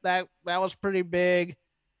won it. That was pretty big.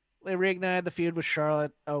 They reignited the feud with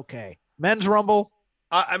Charlotte. Okay. Men's Rumble.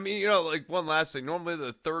 I mean, like one last thing. Normally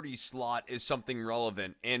the 30 slot is something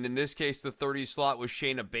relevant. And in this case, the 30 slot was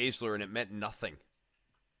Shayna Baszler, and it meant nothing.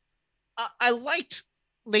 I liked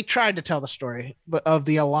they tried to tell the story of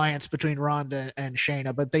the alliance between Ronda and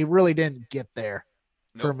Shayna, but they really didn't get there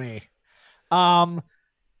for me.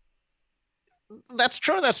 That's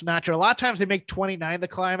true. That's not true. A lot of times they make 29 the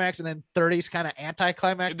climax, and then 30 is kind of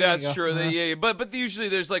anticlimactic. That's true. Yeah, but usually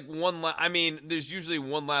there's like there's usually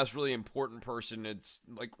one last really important person. It's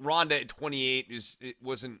like Ronda at 28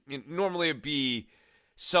 normally it'd be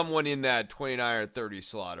someone in that 29 or 30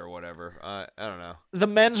 slot or whatever. I don't know. The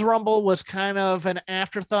men's rumble was kind of an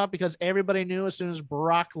afterthought because everybody knew as soon as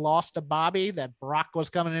Brock lost to Bobby that Brock was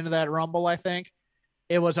coming into that rumble. I think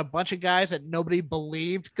it was a bunch of guys that nobody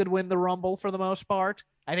believed could win the rumble for the most part.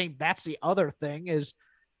 I think that's the other thing is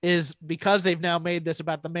because they've now made this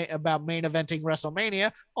about main eventing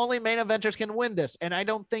WrestleMania. Only main eventers can win this, and I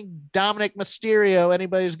don't think Dominic Mysterio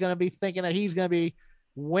anybody's going to be thinking that he's going to be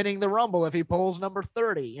winning the rumble if he pulls number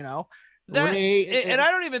 30, and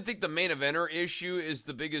I don't even think the main eventer issue is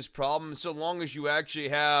the biggest problem, so long as you actually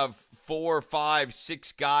have 4, 5,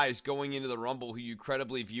 6 guys going into the rumble who you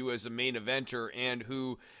credibly view as a main eventer and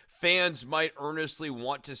who fans might earnestly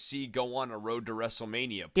want to see go on a road to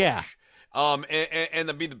WrestleMania push. Yeah. And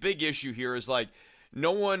the big issue here is like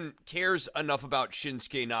no one cares enough about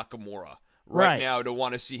Shinsuke Nakamura right now to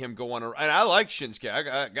want to see him go on and I like Shinsuke.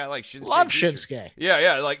 I like Shinsuke. Love Shinsuke.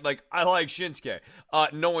 Yeah, like I like Shinsuke.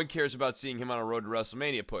 No one cares about seeing him on a road to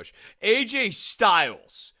WrestleMania push. AJ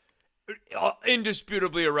Styles,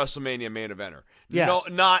 indisputably a WrestleMania main eventer. Yes. No,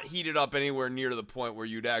 not heated up anywhere near to the point where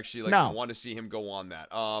you'd actually want to see him go on that.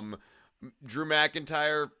 Drew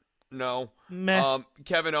McIntyre, no. Meh.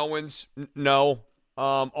 Kevin Owens, no.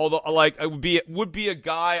 Although it would be a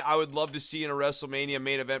guy I would love to see in a WrestleMania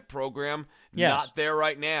main event program. Yes. Not there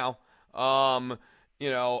right now. And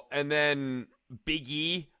then Big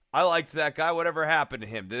E. I liked that guy. Whatever happened to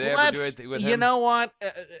him? Did they ever do anything with him? You know what?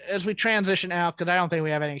 As we transition out, because I don't think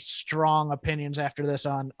we have any strong opinions after this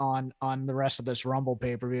on the rest of this Rumble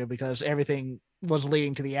pay-per-view, because everything was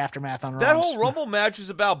leading to the aftermath on that whole Rumble match is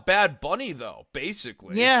about Bad Bunny, though,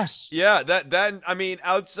 basically. Yes. Yeah,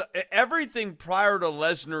 outside everything prior to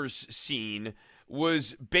Lesnar's scene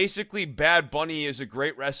was basically Bad Bunny is a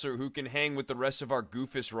great wrestler who can hang with the rest of our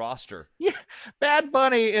goofus roster. Yeah, Bad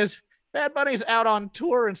Bunny's out on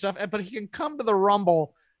tour and stuff, but he can come to the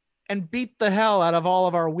Rumble and beat the hell out of all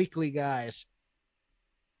of our weekly guys.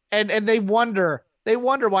 And they wonder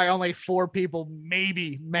why only 4 people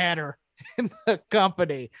maybe matter in the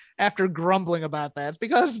company after grumbling about that. It's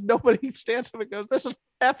because nobody stands up and goes, this is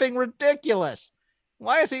effing ridiculous.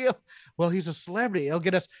 Why is he? Well, he's a celebrity. It'll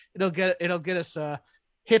get us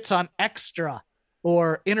hits on Extra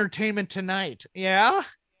or Entertainment Tonight. Yeah.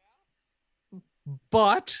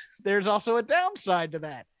 But there's also a downside to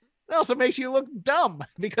that. It also makes you look dumb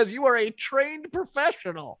because you are a trained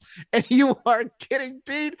professional and you are getting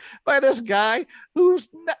beat by this guy who's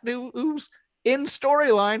in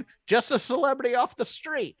storyline just a celebrity off the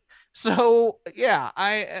street. So yeah,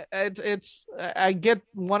 I get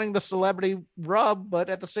wanting the celebrity rub, but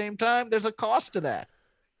at the same time, there's a cost to that.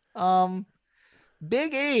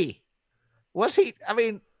 Big E, was he? I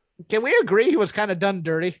mean, can we agree he was kind of done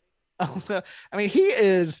dirty? I mean, he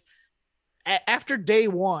is after day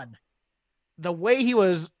one, the way he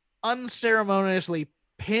was unceremoniously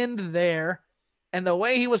pinned there and the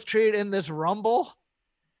way he was treated in this Rumble,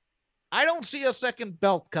 I don't see a second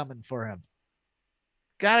belt coming for him.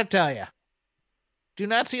 Gotta tell you. Do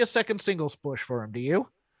not see a second singles push for him. Do you?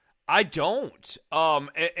 I don't.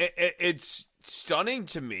 It's stunning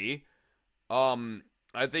to me.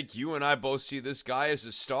 I think you and I both see this guy as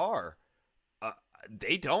a star.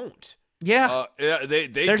 They don't. Yeah. They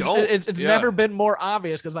don't. It's never been more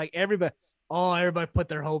obvious because like everybody put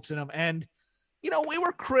their hopes in him. And, we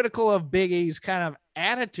were critical of Big E's kind of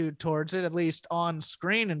attitude towards it, at least on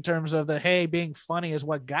screen, in terms of the, hey, being funny is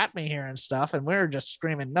what got me here and stuff. And we were just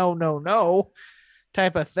screaming, no, no, no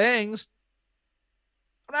type of things.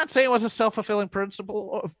 I'm not saying it was a self-fulfilling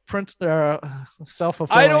self-fulfilling.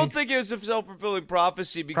 I don't think it was a self-fulfilling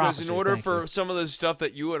prophecy because in order for some of the stuff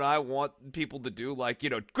that you and I want people to do, like,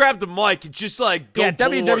 grab the mic and just like go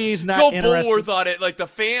WWE's not interested. Bullworth on it. Like the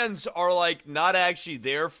fans are like not actually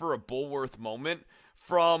there for a Bullworth moment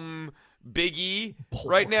from Big E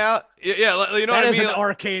right now. Yeah, what I mean? That is an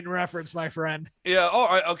arcane reference, my friend. Yeah, all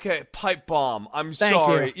right, okay. Pipe bomb. I'm Thank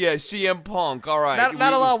sorry. you. Yeah, CM Punk. All right.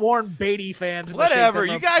 Not a lot of Warren Beatty fans. Whatever.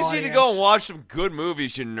 You guys need to go and watch some good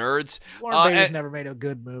movies, you nerds. Warren Beatty's never made a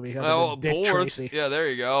good movie. Dick Tracy. Yeah, there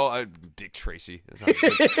you go. Dick Tracy.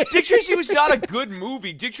 Dick Tracy was not a good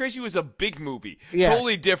movie. Dick Tracy was a big movie. Yes.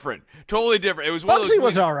 Totally different. It was Bugsy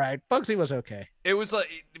was all right. Bugsy was okay. It was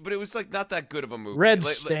but it was like not that good of a movie. Red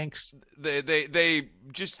stinks. They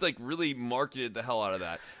just like really marketed the hell out of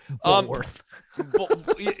that. Bullworth.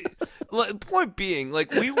 Point being,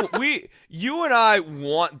 like you and I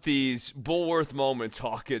want these Bullworth moments,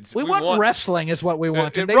 Hawkins. We want wrestling, is what we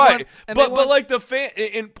want. Right, but like the fan,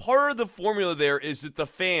 and part of the formula there is that the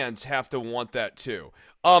fans have to want that too.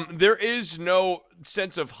 There is no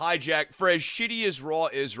sense of hijack for as shitty as Raw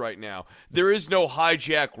is right now. There is no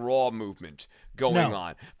hijack Raw movement going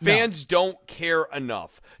on. Fans don't care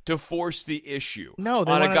enough to force the issue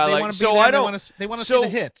on a guy like. So I don't. They want to see the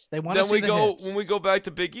hits. They want to see the hits. When we go back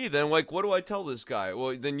to Big E, then like, what do I tell this guy?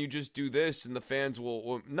 Well, then you just do this, and the fans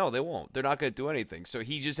will. No, they won't. They're not going to do anything. So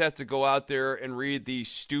he just has to go out there and read the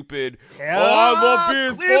stupid. I love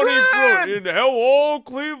being funny in hello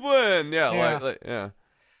Cleveland. Yeah.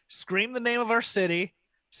 Scream the name of our city.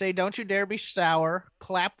 Say, don't you dare be sour.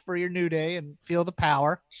 Clap for your New Day and feel the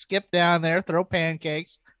power. Skip down there, throw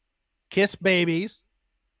pancakes, kiss babies.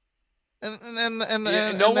 And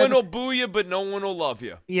no one will boo you, but no one will love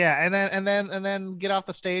you. Yeah, and then get off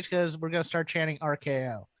the stage because we're gonna start chanting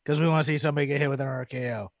RKO because we want to see somebody get hit with an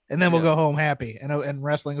RKO, and then we'll go home happy. And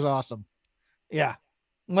wrestling is awesome. Yeah,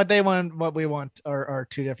 what they want, what we want are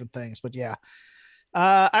two different things. But yeah,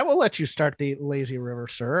 I will let you start the lazy river,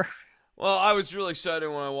 sir. Well, I was really excited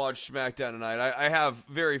when I watched SmackDown tonight. I have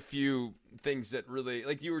very few things that really,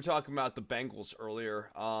 like you were talking about the Bengals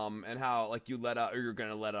earlier, and how like you're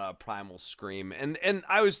gonna let out a primal scream, and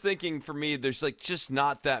I was thinking for me, there's like just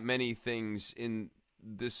not that many things in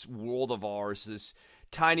this world of ours, this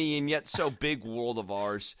tiny and yet so big world of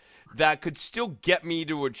ours, that could still get me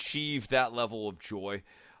to achieve that level of joy.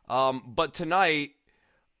 But tonight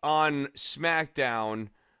on SmackDown,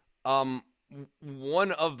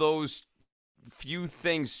 one of those few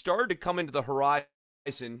things started to come into the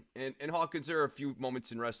horizon, and Hawkins, there are a few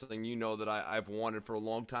moments in wrestling that I've wanted for a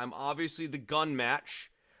long time. Obviously, the gun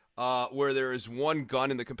match, where there is one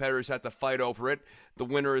gun and the competitors have to fight over it. The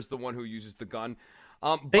winner is the one who uses the gun.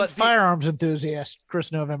 Big firearms enthusiast,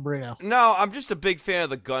 Chris Novembrino. No, I'm just a big fan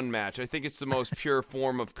of the gun match. I think it's the most pure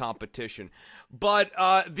form of competition. But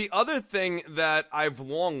the other thing that I've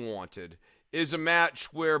long wanted is a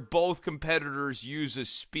match where both competitors use a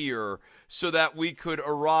spear so that we could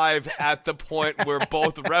arrive at the point where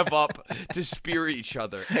both rev up to spear each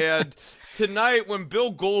other. And tonight when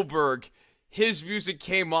Bill Goldberg, his music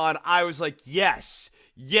came on, I was like, yes,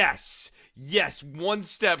 one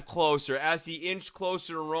step closer. As he inched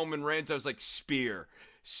closer to Roman Reigns, I was like, spear.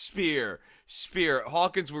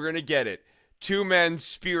 Hawkins, we're going to get it. Two men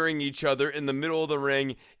spearing each other in the middle of the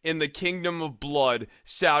ring in the Kingdom of Blood,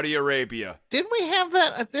 Saudi Arabia. Didn't we have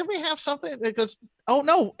that? Didn't we have something? Because, oh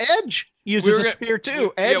no, Edge uses a spear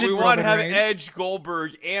too. We want to have Edge,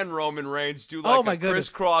 Goldberg, and Roman Reigns do like a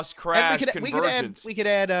crisscross crash convergence. We could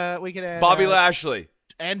add Bobby Lashley.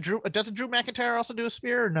 And Drew, doesn't Drew McIntyre also do a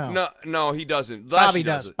spear? Or no, no, he doesn't. Bobby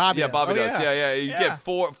does. Bobby does. Yeah. You get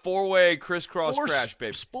four-way crisscross crash,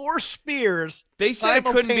 baby. Four spears. They said it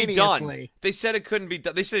couldn't be done. They said it couldn't be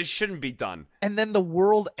done. They said it shouldn't be done. And then the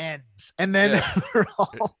world ends. And then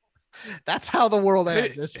that's how the world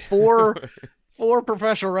ends. It's four 4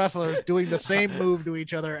 professional wrestlers doing the same move to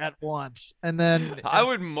each other at once, and then I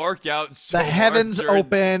would mark out so the heavens hard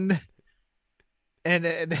during- open,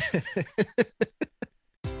 and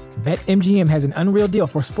BetMGM has an unreal deal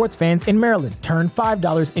for sports fans in Maryland. Turn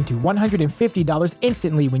 $5 into $150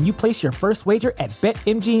 instantly when you place your first wager at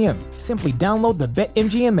BetMGM. Simply download the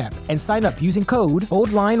BetMGM app and sign up using code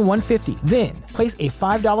OldLine150. Then, place a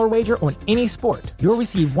 $5 wager on any sport. You'll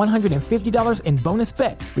receive $150 in bonus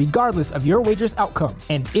bets, regardless of your wager's outcome.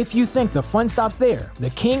 And if you think the fun stops there,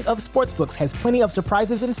 the king of sportsbooks has plenty of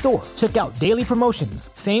surprises in store. Check out daily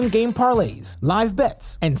promotions, same-game parlays, live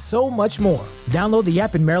bets, and so much more. Download the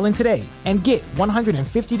app in Maryland today and get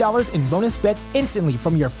 $150 in bonus bets instantly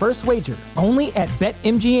from your first wager. Only at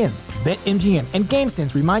BetMGM. BetMGM and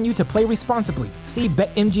GameSense remind you to play responsibly. See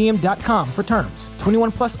BetMGM.com for terms.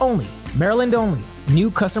 21 plus only. Maryland only.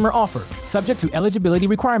 New customer offer. Subject to eligibility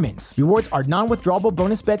requirements. Rewards are non-withdrawable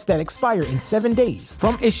bonus bets that expire in 7 days.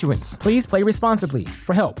 From issuance, please play responsibly.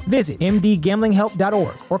 For help, visit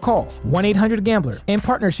mdgamblinghelp.org or call 1-800-GAMBLER in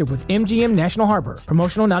partnership with MGM National Harbor.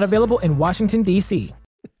 Promotional not available in Washington, D.C.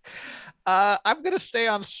 I'm gonna stay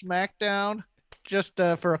on SmackDown just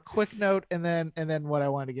for a quick note, and then what I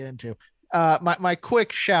wanted to get into. My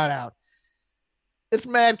quick shout out. It's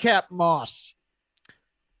Madcap Moss.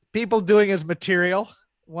 People doing his material,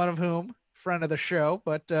 one of whom friend of the show,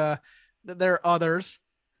 but there are others.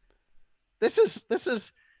 This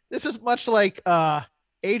is much like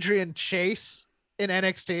Adrian Chase in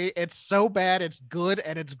NXT. It's so bad, it's good,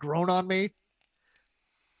 and it's grown on me.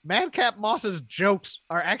 Madcap Moss's jokes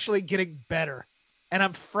are actually getting better, and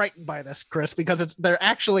I'm frightened by this, Chris, because they're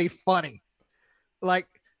actually funny. Like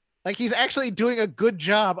he's actually doing a good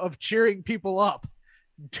job of cheering people up,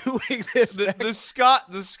 doing this. The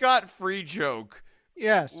Scott Free joke,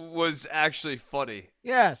 yes, was actually funny.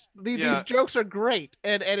 Yes, these jokes are great,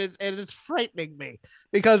 and it's frightening me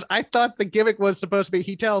because I thought the gimmick was supposed to be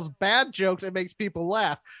he tells bad jokes and makes people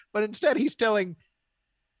laugh, but instead he's telling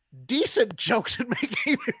decent jokes and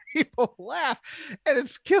making people laugh, and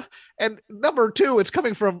number 2, it's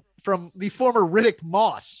coming from the former Riddick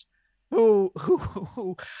Moss, who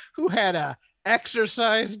had a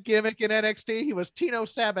exercise gimmick in NXT. He was Tino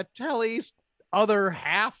Sabatelli's other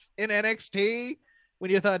half in NXT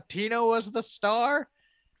when you thought Tino was the star.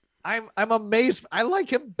 I'm amazed. I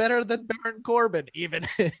like him better than Baron Corbin, even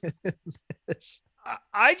in this.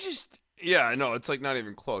 Yeah, no, it's like not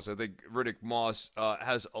even close. I think Riddick Moss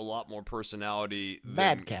has a lot more personality than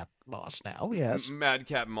Madcap Moss now, yes.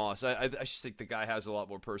 Madcap Moss. I just think the guy has a lot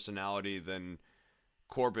more personality than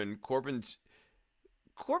Corbin. Corbin's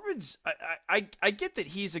I get that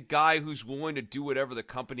he's a guy who's willing to do whatever the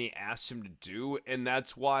company asks him to do, and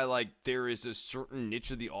that's why like there is a certain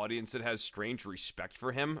niche of the audience that has strange respect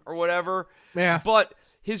for him or whatever. Yeah. But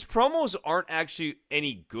his promos aren't actually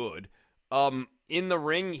any good. In the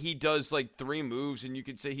ring, he does like 3 moves, and you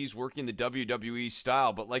could say he's working the WWE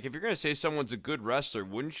style. But like, if you're gonna say someone's a good wrestler,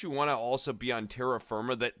 wouldn't you want to also be on terra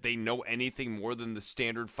firma that they know anything more than the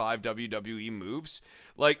standard 5 WWE moves?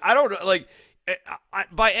 Like, I don't like.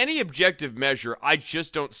 By any objective measure, I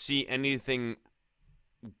just don't see anything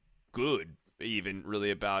good, even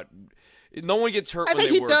really about. No one gets hurt. I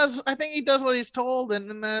think he does what he's told,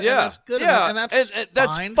 and that's good. Yeah, and that's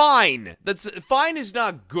fine. That's fine is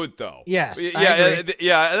not good though. Yes,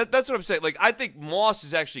 yeah. That's what I'm saying. Like, I think Moss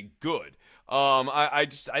is actually good. I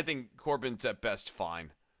think Corbin's at best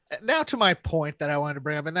fine. Now to my point that I wanted to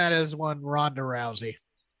bring up, and that is one Ronda Rousey.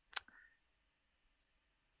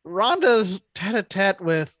 Ronda's tete-a-tete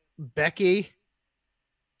with Becky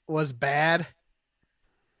was bad.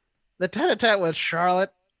 The tete-a-tete with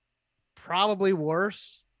Charlotte, probably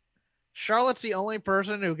worse. Charlotte's the only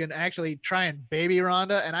person who can actually try and baby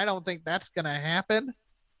Ronda, and I don't think that's going to happen.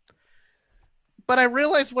 But I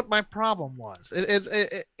realized what my problem was.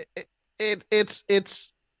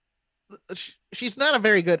 She's not a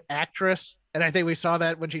very good actress, and I think we saw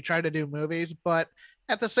that when she tried to do movies, but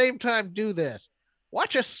at the same time, do this.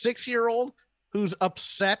 Watch a 6-year-old who's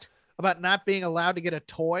upset about not being allowed to get a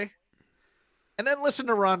toy, and then listen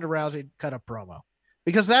to Ronda Rousey cut a promo,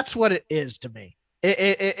 because that's what it is to me.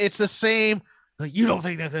 It's the same. Like, you don't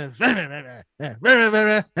think that?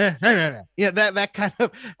 Yeah, that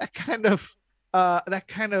kind of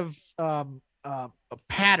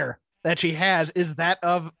patter that she has is that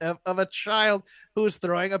of a child who is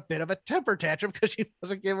throwing a bit of a temper tantrum because she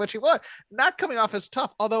doesn't get what she wants. Not coming off as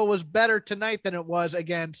tough, although it was better tonight than it was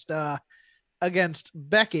against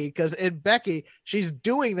Becky, because in Becky, she's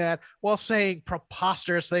doing that while saying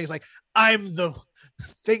preposterous things like, I'm the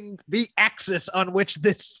axis on which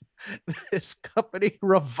this company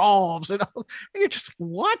revolves. And you're just,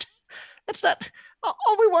 what? It's not.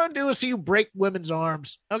 All we want to do is see you break women's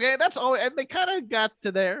arms. Okay, that's all. And they kind of got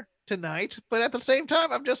to there tonight, but at the same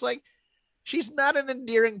time, I'm just like, she's not an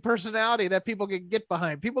endearing personality that people can get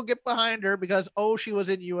behind. People get behind her because, oh, she was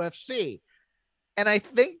in UFC. And I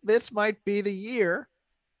think this might be the year,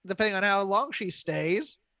 depending on how long she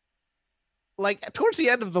stays. Like towards the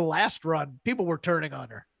end of the last run, people were turning on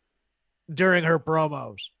her during her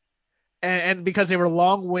promos. And because they were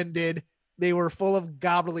long-winded, they were full of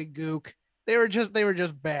gobbledygook. They were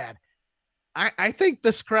just bad. I think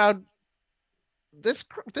this crowd, this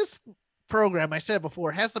program, I said it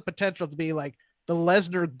before, has the potential to be like the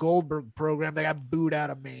Lesnar Goldberg program that got booed out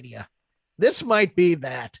of Mania. This might be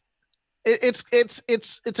that. It's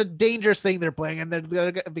a dangerous thing they're playing, and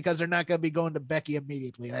because they're not going to be going to Becky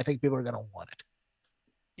immediately, and I think people are going to want it.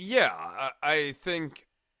 Yeah, I think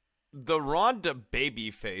the Ronda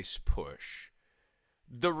babyface push,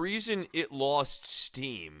 the reason it lost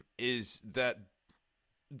steam is that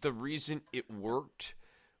the reason it worked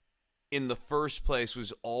in the first place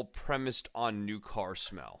was all premised on new car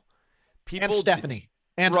smell. People and Stephanie.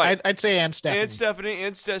 And right. I'd say and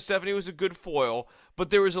Stephanie. Stephanie was a good foil, but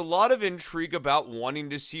there was a lot of intrigue about wanting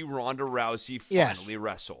to see Ronda Rousey finally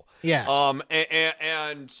wrestle. Yeah.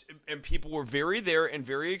 And people were very there and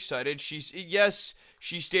very excited. She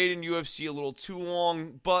stayed in UFC a little too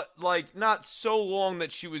long, but like not so long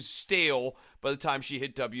that she was stale by the time she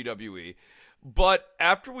hit WWE. But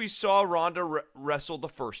after we saw Ronda wrestle the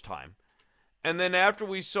first time, and then after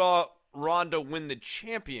we saw Ronda win the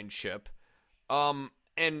championship,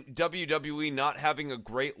 and WWE not having a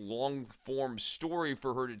great long-form story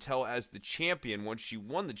for her to tell as the champion once she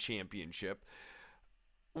won the championship,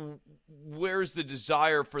 where's the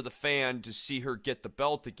desire for the fan to see her get the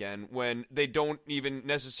belt again when they don't even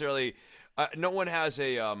necessarily no one has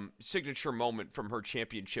a signature moment from her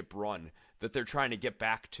championship run that they're trying to get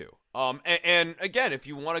back to. And again, if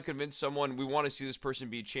you want to convince someone we want to see this person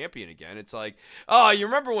be champion again, it's like, oh, you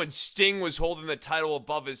remember when Sting was holding the title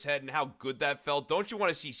above his head and how good that felt? Don't you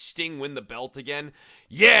want to see Sting win the belt again?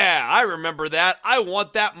 Yeah, I remember that. I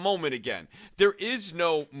want that moment again. There is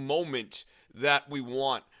no moment that we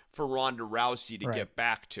want for Ronda Rousey to get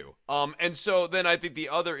back to. And so then I think the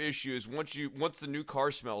other issue is once the new car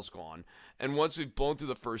smell's gone, and once we've blown through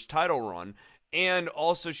the first title run, and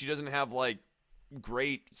also she doesn't have like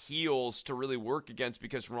great heels to really work against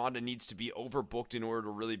because Ronda needs to be overbooked in order to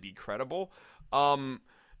really be credible. Part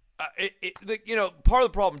of the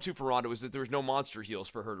problem too for Ronda was that there was no monster heels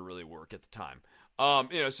for her to really work at the time.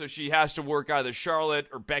 So she has to work either Charlotte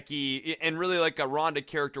or Becky, and really like a Ronda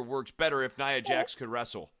character works better if Nia Jax could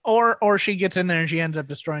wrestle. Or she gets in there and she ends up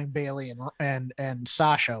destroying Bayley and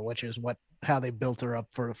Sasha, which is how they built her up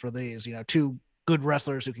for these, two good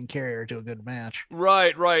wrestlers who can carry her to a good match.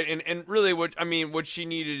 Right. And really what she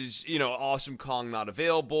needed is, Awesome Kong not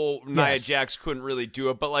available. Yes. Nia Jax couldn't really do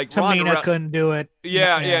it, but like Tamina couldn't do it.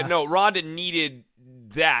 Yeah. No, Ronda needed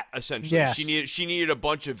that essentially. Yes. She needed a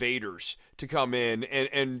bunch of Vaders to come in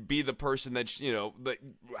and be the person that,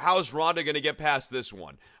 how's Ronda going to get past this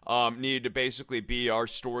one? Needed to basically be our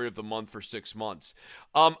story of the month for 6 months.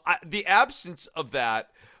 The absence of that,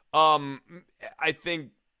 I think,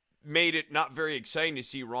 made it not very exciting to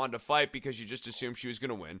see Ronda fight because you just assumed she was going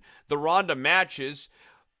to win. The Ronda matches,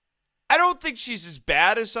 I don't think she's as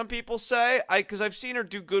bad as some people say. Because I've seen her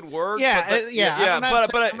do good work.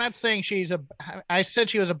 I'm not saying I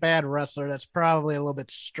said she was a bad wrestler. That's probably a little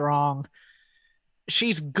bit strong.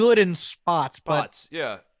 She's good in spots, but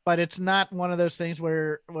it's not one of those things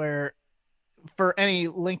where for any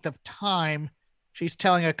length of time she's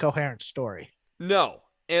telling a coherent story. No.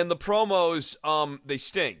 And the promos, they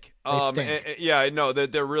stink. They're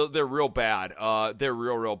real bad. They're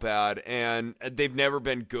real bad, and they've never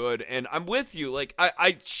been good. And I'm with you. Like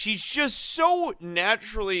she's just so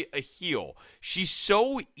naturally a heel. She's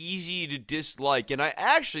so easy to dislike, and I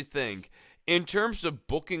actually think, in terms of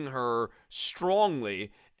booking her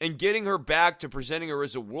strongly and getting her back to presenting her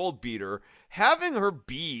as a world beater, having her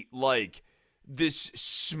be like this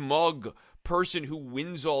smug person who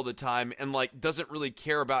wins all the time and like doesn't really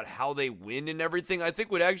care about how they win and everything, I think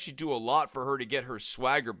would actually do a lot for her to get her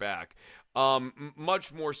swagger back,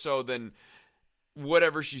 much more so than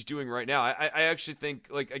whatever she's doing right now. I actually think,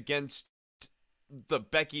 like, against the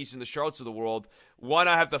Beckys and the Charlottes of the world, why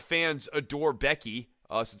not have the fans adore Becky,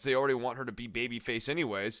 since they already want her to be babyface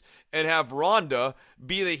anyways, and have Ronda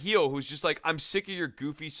be the heel who's just like, I'm sick of your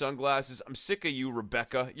goofy sunglasses. I'm sick of you,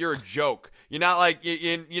 Rebecca. You're a joke. You're not like,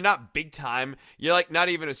 you're not big time. You're like not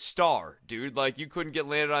even a star, dude. Like you couldn't get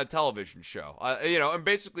landed on a television show, and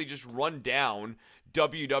basically just run down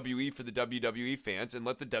WWE for the WWE fans and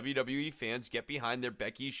let the WWE fans get behind their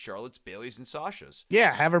Beckys, Charlottes, Baileys, and Sashas.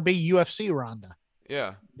 Yeah, have her be UFC Ronda.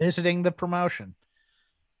 Yeah. Visiting the promotion.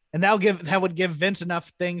 And that would give Vince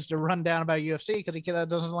enough things to run down about UFC because he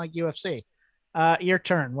doesn't like UFC. Your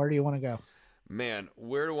turn. Where do you want to go? Man,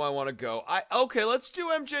 where do I want to go? Okay, let's do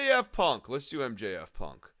MJF Punk.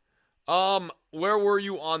 Where were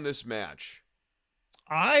you on this match?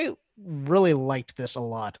 I really liked this a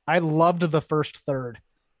lot. I loved the first third.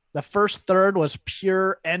 The first third was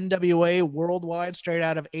pure NWA worldwide, straight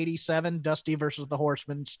out of '87, Dusty versus the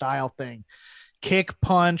Horseman style thing. Kick,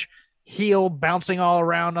 punch, heel bouncing all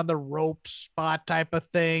around on the rope spot type of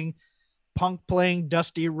thing. Punk playing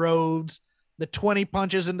Dusty Rhodes, the 20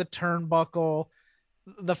 punches in the turnbuckle,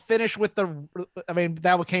 the finish with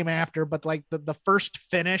that came after, but like the first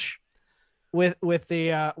finish with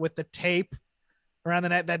the tape around the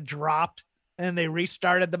net that dropped and they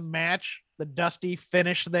restarted the match. The Dusty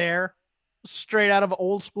finish there, straight out of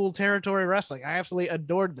old school territory wrestling. I absolutely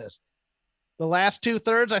adored this. The last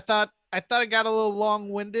 2/3, I thought it got a little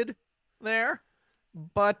long-winded there,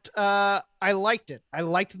 but I liked it. I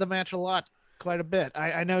liked the match a lot, quite a bit.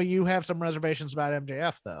 I know you have some reservations about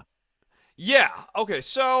MJF though. Yeah. Okay.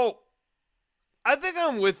 So I think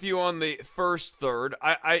I'm with you on the first third.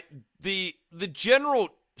 The general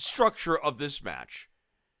structure of this match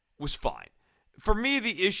was fine. For me,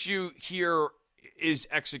 the issue here is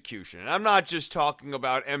execution. And I'm not just talking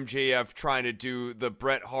about MJF trying to do the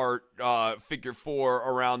Bret Hart figure four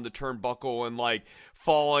around the turnbuckle and like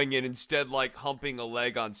falling and instead like humping a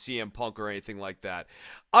leg on CM Punk or anything like that.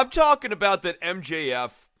 I'm talking about that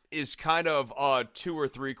MJF is kind of a 2 or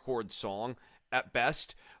 3 chord song at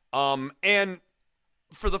best. And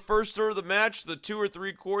for the first third of the match, the 2 or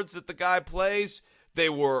 3 chords that the guy plays, they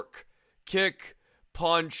work. Kick,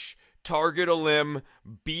 punch, target a limb,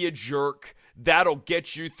 be a jerk. That'll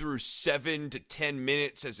get you through 7 to 10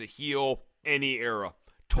 minutes as a heel, any era.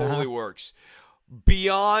 Totally works.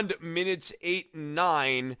 Beyond minutes 8 and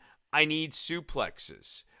 9, I need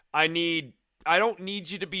suplexes. I don't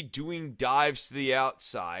need you to be doing dives to the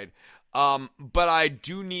outside. But I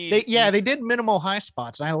do need. They did minimal high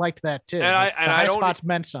spots, and I liked that too. And high spots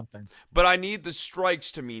meant something. But I need the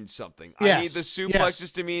strikes to mean something. Yes. I need the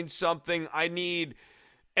suplexes to mean something.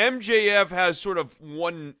 MJF has sort of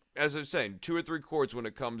one, as I was saying, 2 or 3 chords when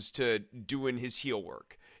it comes to doing his heel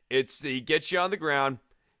work. He gets you on the ground,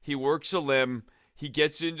 he works a limb, he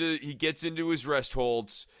gets into his rest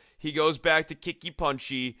holds, he goes back to kicky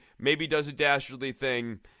punchy, maybe does a dastardly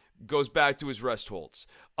thing, goes back to his rest holds.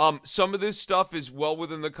 Some of this stuff is well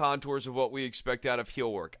within the contours of what we expect out of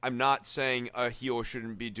heel work. I'm not saying a heel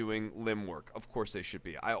shouldn't be doing limb work. Of course they should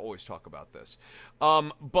be. I always talk about this.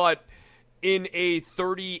 But in a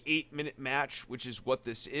 38-minute match, which is what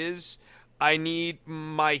this is, I need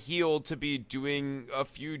my heel to be doing a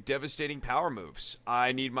few devastating power moves.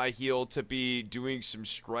 I need my heel to be doing some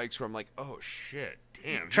strikes where I'm like, oh shit,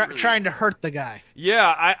 damn. Trying to hurt the guy.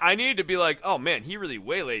 Yeah, I need to be like, oh man, he really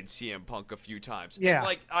waylaid CM Punk a few times. Yeah. And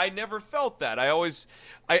like, I never felt that.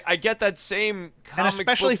 I get that same comic and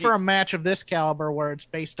especially booky- for a match of this caliber where it's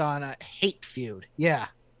based on a hate feud. Yeah.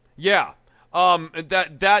 Yeah.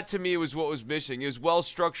 That to me was what was missing. It was well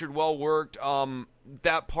structured, well worked.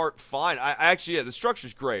 That part fine. The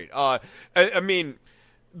structure's great. I mean,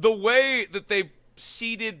 the way that they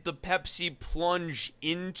seeded the Pepsi plunge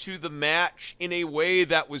into the match in a way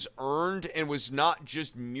that was earned and was not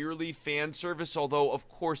just merely fan service, although of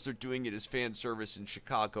course they're doing it as fan service in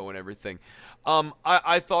Chicago and everything.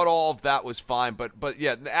 I thought all of that was fine, but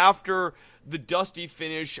yeah, after the Dusty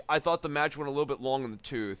finish, I thought the match went a little bit long in the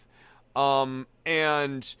tooth.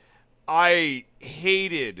 And I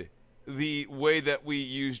hated the way that we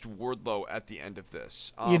used Wardlow at the end of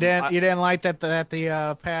this. You didn't like that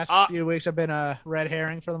the past few weeks have been a red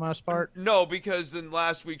herring for the most part? No, because then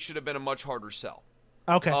last week should have been a much harder sell.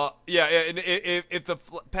 Okay. And if the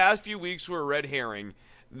past few weeks were a red herring,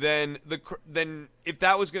 then if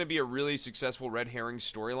that was going to be a really successful red herring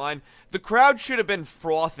storyline, the crowd should have been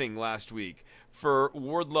frothing last week for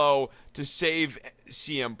Wardlow to save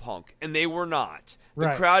CM Punk, and they were not.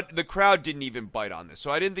 The crowd didn't even bite on this, so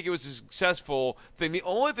I didn't think it was a successful thing. The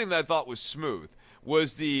only thing that I thought was smooth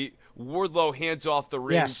was the Wardlow hands off the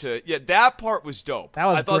ring Yes. that part was dope. That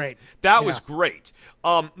was I thought great. That was great.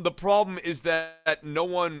 The problem is that no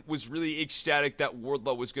one was really ecstatic that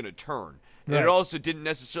Wardlow was going to turn. And Right. it also didn't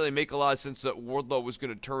necessarily make a lot of sense that Wardlow was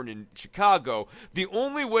going to turn in Chicago. The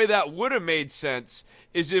only way that would have made sense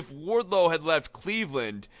is if Wardlow had left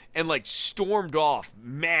Cleveland and, like, stormed off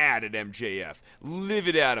mad at MJF,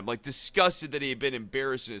 livid at him, like, disgusted that he had been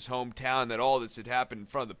embarrassed in his hometown, that all this had happened in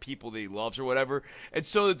front of the people that he loves or whatever. And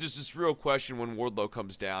so that there's this real question when Wardlow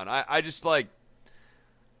comes down. I just, like,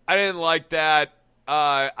 I didn't like that.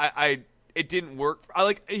 It didn't work.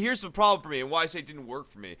 Here's the problem for me, and why I say it didn't work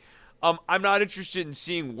for me. I'm not interested in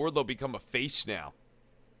seeing Wardlow become a face now.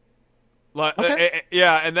 Like, Okay.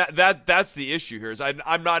 yeah, and that's the issue here. Is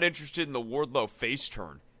I'm not interested in the Wardlow face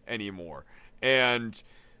turn anymore, and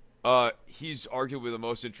he's arguably the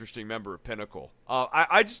most interesting member of Pinnacle.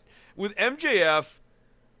 I just with MJF,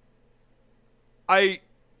 I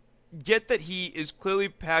get that he is clearly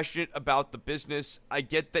passionate about the business. I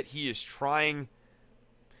get that he is trying.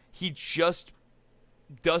 He just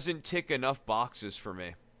doesn't tick enough boxes for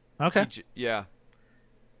me. Okay. Yeah.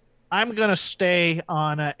 I'm gonna stay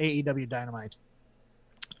on AEW Dynamite,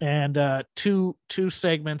 and two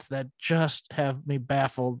segments that just have me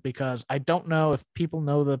baffled because I don't know if people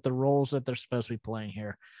know that the roles that they're supposed to be playing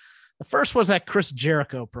here. The first was that Chris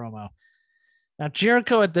Jericho promo. Now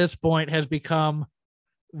Jericho at this point has become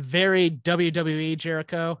very WWE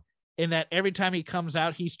Jericho in that every time he comes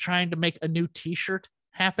out, he's trying to make a new T-shirt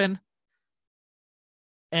happen.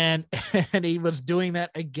 And he was doing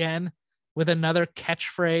that again with another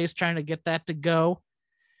catchphrase, trying to get that to go.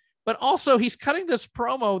 But also he's cutting this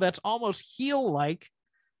promo that's almost heel-like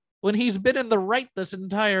when he's been in the right this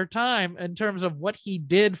entire time in terms of what he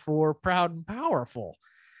did for Proud and Powerful.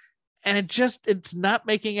 And it's not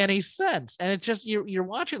making any sense. And it just, you're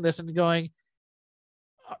watching this and going,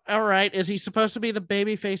 all right, is he supposed to be the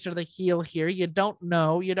babyface or the heel here? You don't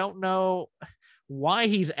know why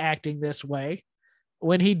he's acting this way.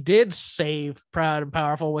 When he did save Proud and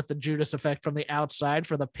Powerful with the Judas effect from the outside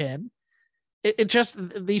for the pin, it just,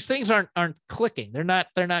 these things aren't clicking. They're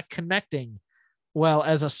not connecting well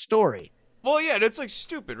as a story. Well, yeah, that's like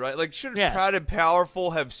stupid, right? Like, shouldn't Proud and Powerful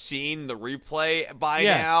have seen the replay by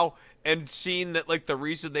now and seen that, like, the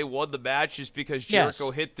reason they won the match is because Jericho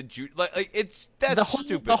hit the Judas? Like that's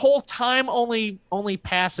stupid. The whole time only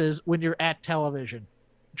passes when you're at television.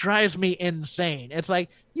 Drives me insane. It's like,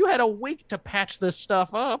 you had a week to patch this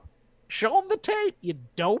stuff up. Show them the tape, you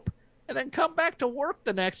dope, and then come back to work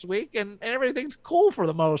the next week and everything's cool for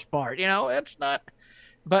the most part. It's not,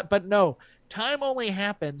 but no, time only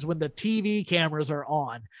happens when the TV cameras are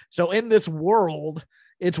on. So in this world,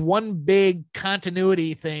 it's one big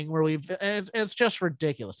continuity thing where it's just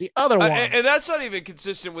ridiculous. The other one, and that's not even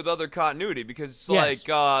consistent with other continuity because it's like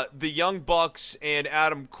the Young Bucks and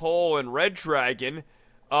Adam Cole and Red Dragon.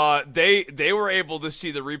 They were able to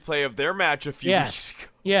see the replay of their match a few weeks ago.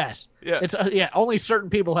 Yes. Yeah. It's only certain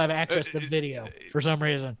people have access to video for some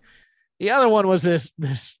reason. The other one was this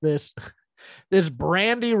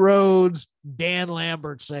Brandy Rhodes, Dan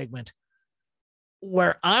Lambert segment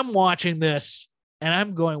where I'm watching this and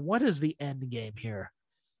I'm going, what is the end game here?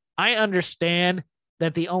 I understand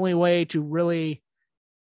that the only way to really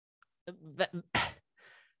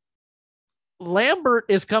Lambert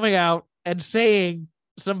is coming out and saying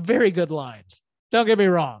some very good lines. Don't get me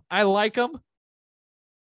wrong. I like them.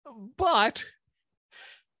 But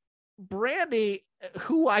Brandy,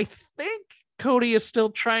 who I think Cody is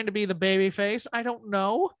still trying to be the babyface, I don't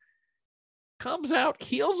know, comes out,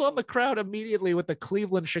 heels on the crowd immediately with the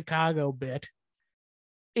Cleveland Chicago bit,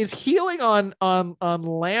 is healing on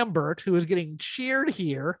Lambert, who is getting cheered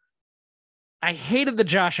here. I hated the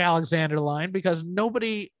Josh Alexander line because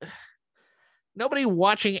nobody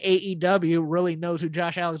watching AEW really knows who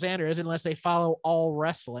Josh Alexander is unless they follow All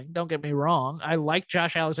Wrestling. Don't get me wrong. I like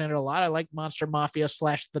Josh Alexander a lot. I like Monster Mafia /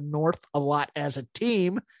 The North a lot as a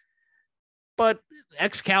team. But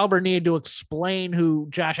Excalibur needed to explain who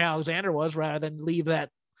Josh Alexander was rather than leave that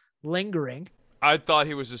lingering. I thought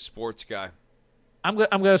he was a sports guy. I'm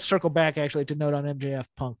going to circle back actually to note on MJF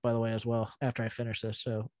Punk, by the way, as well, after I finish this.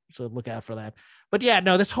 So look out for that. But yeah,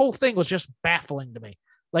 no, this whole thing was just baffling to me.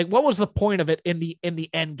 Like, what was the point of it in the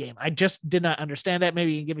end game? I just did not understand that.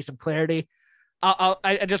 Maybe you can give me some clarity.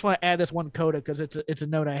 I just want to add this one coda because it's a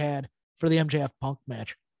note I had for the MJF Punk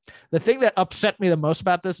match. The thing that upset me the most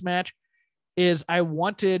about this match is I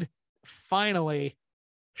wanted finally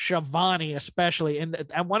Schiavone, especially, and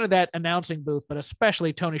I wanted that announcing booth, but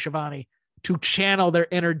especially Tony Schiavone, to channel their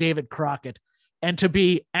inner David Crockett and to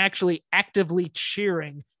be actually actively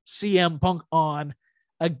cheering CM Punk on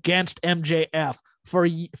against MJF. for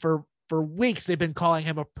weeks. They've been calling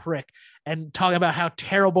him a prick and talking about how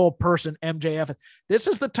terrible a person MJF is. This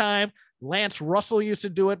is the time. Lance Russell used to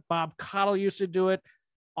do it. Bob Caudle used to do it.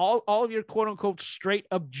 All of your quote unquote straight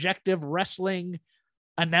objective wrestling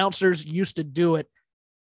announcers used to do it.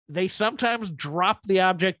 They sometimes drop the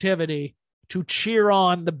objectivity to cheer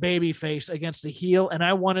on the babyface against the heel, and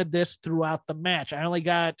I wanted this throughout the match. I only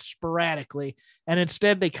got it sporadically, and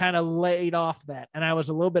instead they kind of laid off that, and I was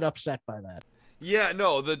a little bit upset by that. Yeah,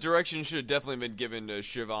 no, the direction should have definitely been given to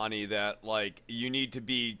Shivani that, like, you need to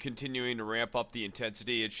be continuing to ramp up the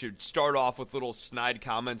intensity. It should start off with little snide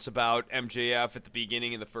comments about MJF at the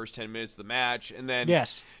beginning in the first 10 minutes of the match, and then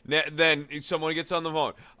then someone gets on the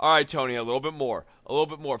phone. All right, Tony, a little bit more.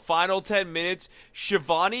 Final 10 minutes,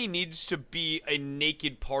 Shivani needs to be a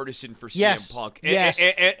naked partisan for CM Punk.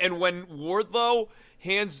 And when Wardlow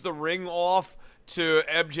hands the ring off to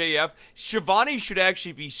MJF, Shivani should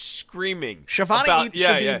actually be screaming. Shivani needs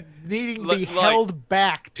to be needing to be held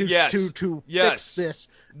back to fix this.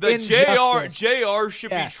 The JR should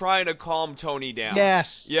be trying to calm Tony down.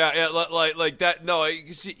 Yes. Yeah, like that. No,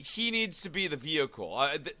 he needs to be the vehicle.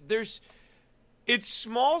 It's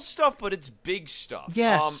small stuff, but it's big stuff.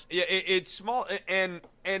 Yes. It's small, and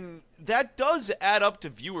that does add up to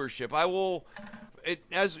viewership.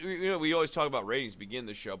 As you know, we always talk about ratings begin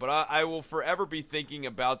the show, but I will forever be thinking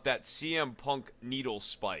about that CM Punk needle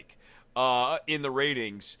spike in the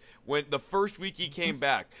ratings when the first week he came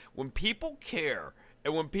back. When people care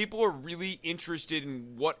and when people are really interested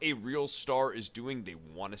in what a real star is doing, they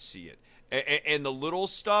want to see it. And the little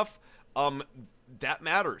stuff, that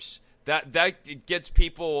matters. That gets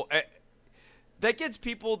people. That gets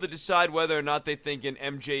people to decide whether or not they think an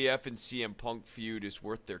MJF and CM Punk feud is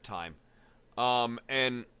worth their time.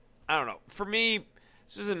 And I don't know. For me,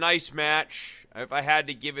 this is a nice match. If I had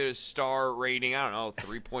to give it a star rating, I don't know,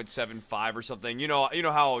 3.75 or something. You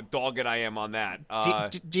know how dogged I am on that.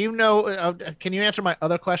 Do you know? Can you answer my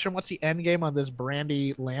other question? What's the end game on this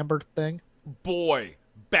Brandy Lambert thing? Boy,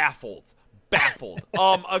 baffled.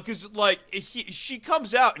 Because she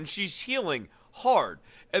comes out and she's healing hard,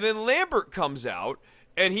 and then Lambert comes out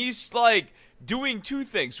and he's like doing two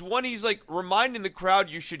things. One, he's like reminding the crowd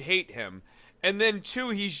you should hate him. And then two,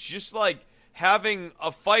 he's just like having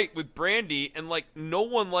a fight with Brandy, and like no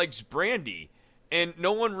one likes Brandy, and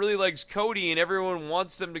no one really likes Cody, and everyone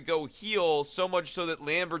wants them to go heel, so much so that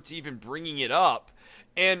Lambert's even bringing it up.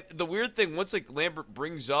 And the weird thing, once like Lambert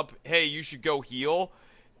brings up, hey, you should go heel,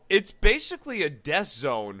 it's basically a death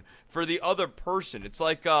zone for the other person. It's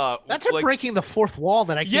like that's like breaking the fourth wall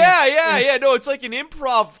that I can't. Yeah. No, it's like an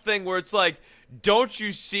improv thing where it's like, don't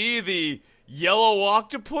you see the yellow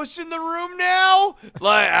octopus in the room now?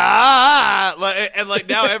 And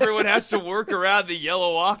now everyone has to work around the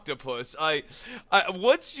yellow octopus.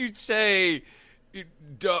 Once you say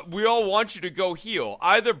we all want you to go heel,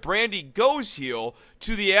 either Brandy goes heel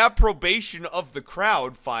to the approbation of the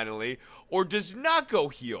crowd finally, or does not go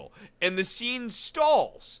heel, and the scene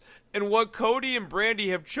stalls. And what Cody and Brandy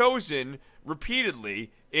have chosen repeatedly,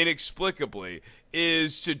 inexplicably,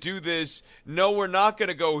 is to do this, no, we're not going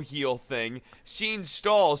to go heel thing. Scene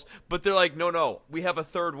stalls, but they're like, no, we have a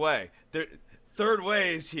third way. Third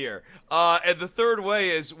way is here. And the third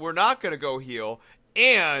way is we're not going to go heel,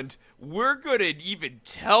 and we're going to even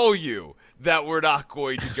tell you that we're not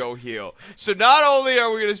going to go heel. So not only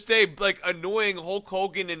are we going to stay like annoying Hulk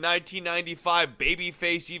Hogan in 1995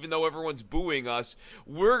 babyface, even though everyone's booing us,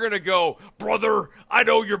 we're going to go, brother, I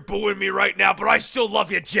know you're booing me right now, but I still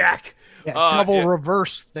love you, Jack. Yeah, double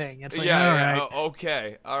reverse thing. It's like,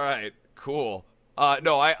 okay. All right, cool.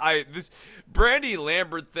 This Brandy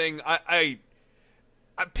Lambert thing,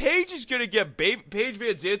 Paige is gonna get Paige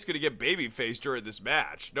Van Zant's gonna get babyface during this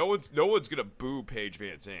match. No one's gonna boo Paige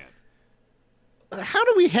Van Zant. How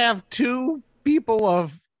do we have two people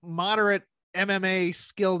of moderate MMA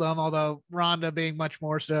skilldom, although Ronda being much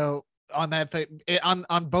more so on that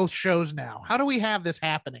on both shows now? How do we have this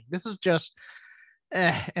happening? This is just.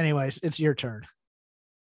 Anyways, it's your turn.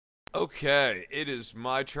 Okay, it is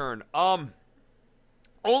my turn.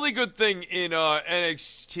 Only good thing in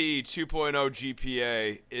NXT 2.0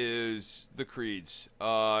 GPA is the Creeds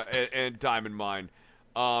and Diamond Mine.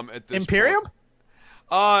 At this Imperium?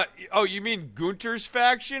 Point. You mean Gunter's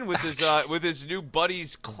faction with his new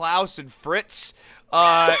buddies Klaus and Fritz?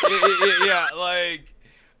 Yeah, like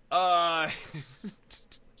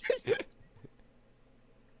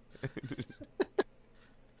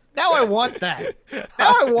Now I want that.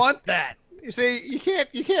 You see,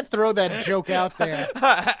 you can't throw that joke out there.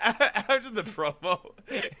 After the promo,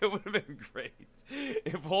 it would have been great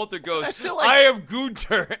if Coulter goes, I still like- I am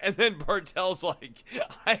Gunter. And then Bartel's like,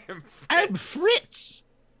 I am Fritz. I'm Fritz.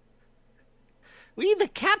 We the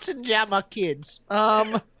Katzenjammer kids.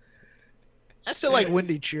 I still like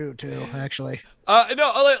Wendy Chu too, actually.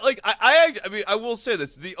 No, I mean, I will say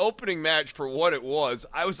this: the opening match, for what it was,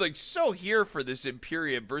 I was like so here for this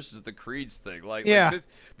Imperium versus the Creeds thing. Like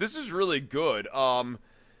this is really good.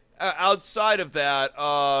 Outside of that,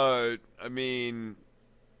 I mean,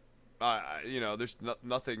 there's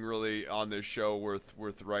nothing really on this show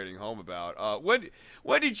worth writing home about.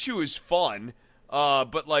 Wendy Chu is fun.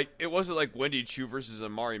 But like it wasn't like Wendy Chu versus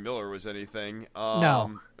Amari Miller was anything.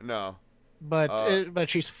 No. But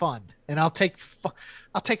she's fun, and I'll take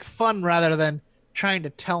fun rather than trying to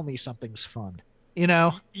tell me something's fun.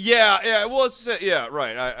 Yeah. Well,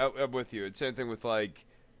 right. I'm with you. It's same thing with like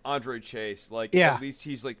Andre Chase. Like at least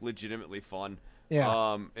he's like legitimately fun.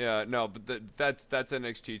 Yeah. No, but that's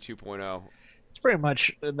NXT 2.0. It's pretty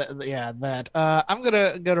much that. I'm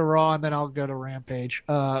gonna go to Raw and then I'll go to Rampage.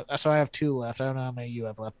 So I have 2 left. I don't know how many you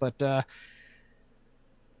have left, but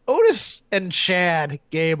Otis and Chad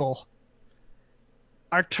Gable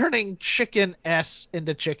are turning chicken S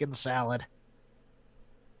into chicken salad.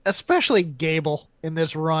 Especially Gable in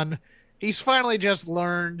this run. He's finally just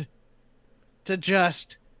learned to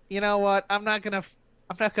just, you know what? I'm not gonna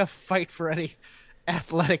fight for any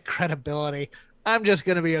athletic credibility. I'm just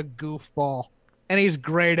gonna be a goofball. And he's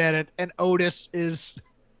great at it. And this is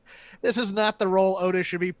not the role Otis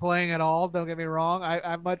should be playing at all. Don't get me wrong.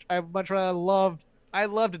 I much rather loved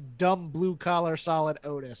dumb blue collar solid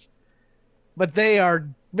Otis. But they are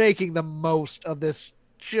making the most of this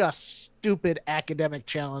just stupid academic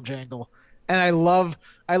challenge angle. And I love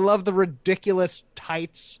the ridiculous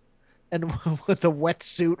tights and with the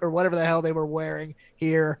wetsuit or whatever the hell they were wearing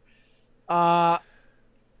here.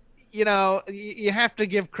 You have to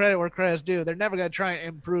give credit where credit's due. They're never going to try and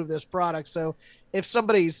improve this product. So if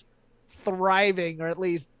somebody's thriving or at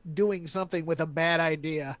least doing something with a bad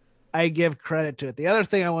idea, I give credit to it. The other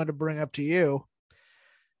thing I wanted to bring up to you,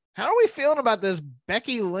 how are we feeling about this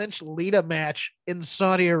Becky Lynch Lita match in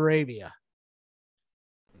Saudi Arabia?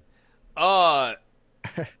 The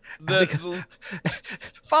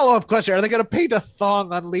follow-up question: are they going to paint a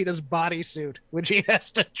thong on Lita's bodysuit when she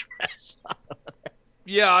has to dress up?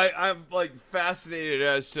 Yeah, I'm like fascinated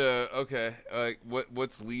as to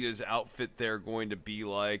what's Lita's outfit there going to be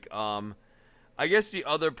like. I guess the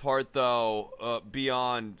other part though,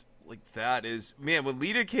 beyond like that is, man, when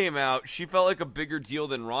Lita came out, she felt like a bigger deal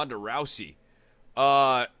than Ronda Rousey.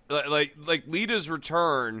 Like Lita's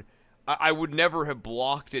return, I would never have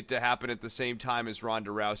blocked it to happen at the same time as Ronda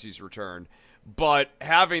Rousey's return. But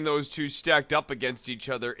having those two stacked up against each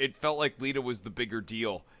other, it felt like Lita was the bigger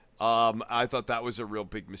deal. I thought that was a real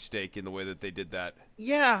big mistake in the way that they did that.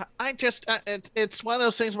 Yeah, it's one of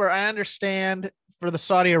those things where I understand for the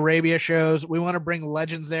Saudi Arabia shows, we want to bring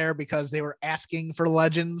legends there because they were asking for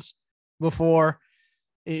legends before.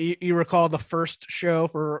 You recall the first show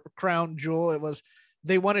for Crown Jewel,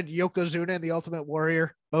 they wanted Yokozuna and the Ultimate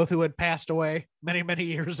Warrior, both who had passed away many, many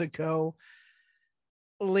years ago.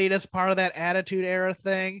 Lita's part of that Attitude Era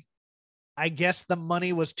thing. I guess the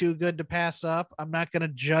money was too good to pass up. I'm not going to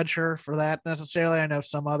judge her for that necessarily. I know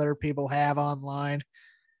some other people have online.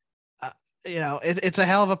 It's a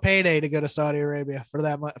hell of a payday to go to Saudi Arabia for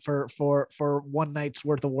that for one night's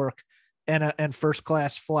worth of work and first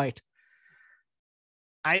class flight.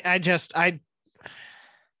 Have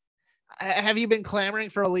you been clamoring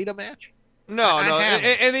for a Lita match? No.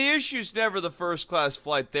 And the issue's never the first class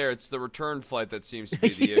flight there. It's the return flight that seems to be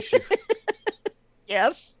the issue.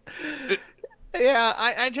 Yes. Yeah,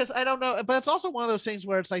 I don't know. But it's also one of those things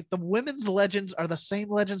where it's like the women's legends are the same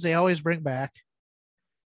legends they always bring back.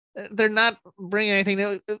 They're not bringing anything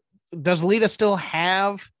new. Does Lita still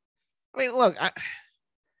have? I mean, look,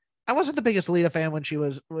 I wasn't the biggest Lita fan when she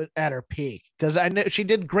was at her peak because I knew she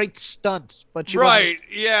did great stunts, but she wasn't...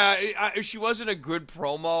 Yeah, she wasn't a good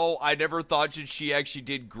promo. I never thought that she actually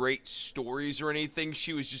did great stories or anything.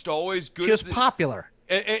 She was just always good. She was popular.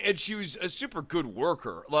 And she was a super good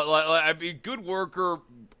worker. I mean, good worker,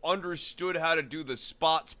 understood how to do the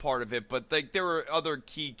spots part of it, but there were other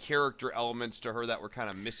key character elements to her that were kind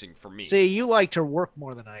of missing for me. See, you liked her work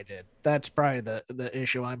more than I did. That's probably the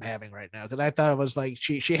issue I'm having right now, because I thought it was like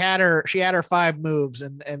she had her 5 moves,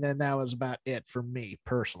 and then that was about it for me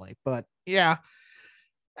personally. But yeah,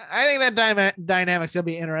 I think that dynamic's gonna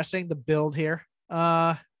be interesting. The build here.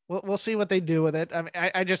 We'll see what they do with it. I mean,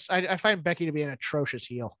 I find Becky to be an atrocious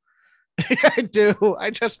heel. I do.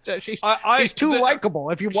 She's too likable.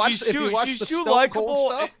 If you watch, she's too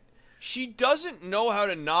likable. stuff, She doesn't know how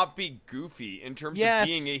to not be goofy in terms of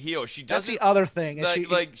being a heel. She doesn't. That's the other thing.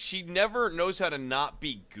 She never knows how to not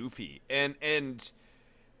be goofy. And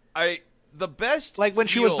the best, like when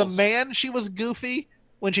heels, she was the man, she was goofy.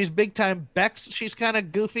 When she's big time Bex, she's kind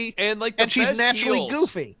of goofy. And she's naturally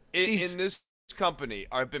goofy. In this company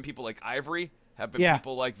have been people like Ivory, have been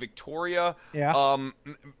people like Victoria. Yeah.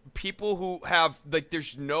 People who have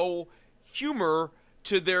there's no humor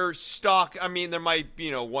to their stock. I mean, there might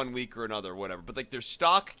be 1 week or another, whatever, but their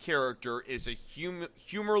stock character is a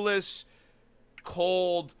humorless,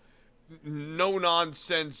 cold, no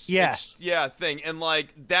nonsense, thing, and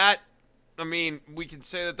that. I mean, we can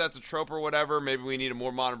say that that's a trope or whatever. Maybe we need a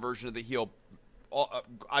more modern version of the heel.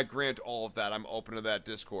 I grant all of that. I'm open to that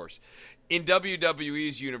discourse. In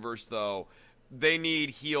WWE's universe, though, they need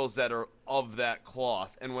heels that are of that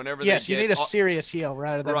cloth. And whenever you need a serious heel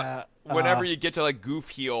rather than whenever you get to goof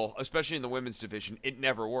heel, especially in the women's division, it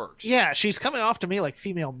never works. Yeah, she's coming off to me like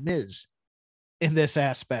female Miz in this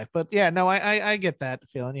aspect. But yeah, no, I get that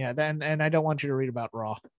feeling. Yeah, and I don't want you to read about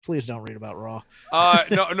Raw. Please don't read about Raw.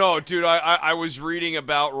 No, dude. I was reading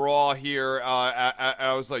about Raw here.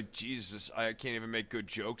 I was like, Jesus, I can't even make good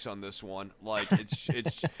jokes on this one.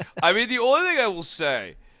 It's. I mean, the only thing I will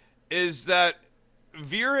say is that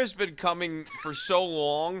Veer has been coming for so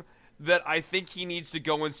long that I think he needs to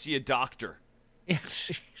go and see a doctor.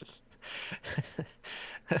 Yes.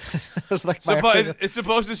 It's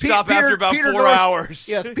supposed to stop after about Peter 4 hours.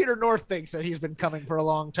 Yes, Peter North thinks that he's been coming for a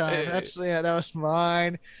long time. That was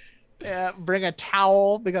fine. Yeah, bring a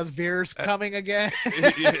towel because Veer's coming again.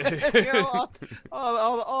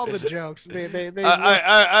 All the jokes.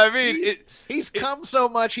 He's come so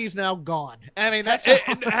much, he's now gone. I mean, that's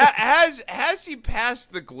has he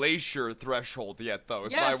passed the Glacier threshold yet? Though,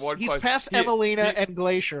 is my one he's question. Past Emelina and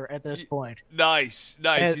Glacier at this point. Nice.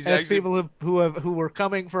 As people who were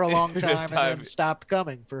coming for a long time and then stopped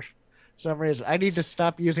coming for some reason. I need to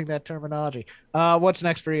stop using that terminology. What's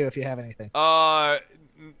next for you if you have anything?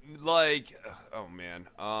 Oh man,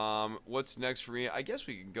 what's next for me? I guess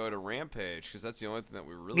we can go to Rampage because that's the only thing that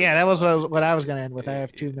we really. Yeah, that was what I was going to end with. I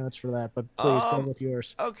have 2 notes for that, but please go with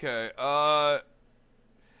yours. Okay. I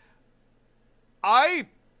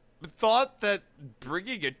thought that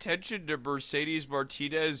bringing attention to Mercedes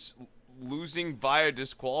Martinez losing via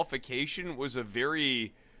disqualification was a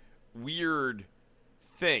very weird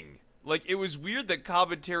thing. It was weird that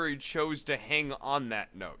commentary chose to hang on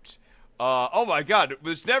that note. Oh my God,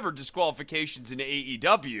 there's never disqualifications in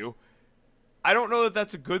AEW. I don't know that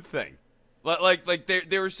that's a good thing.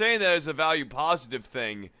 They were saying that as a value positive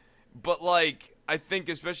thing, but I think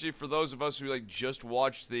especially for those of us who just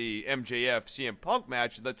watched the MJF CM Punk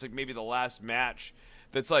match, that's maybe the last match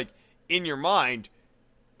that's in your mind,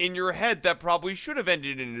 in your head, that probably should have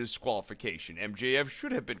ended in a disqualification. MJF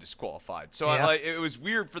should have been disqualified. So it was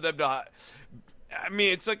weird for them to. I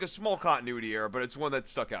mean, it's a small continuity error, but it's one that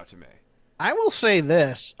stuck out to me. I will say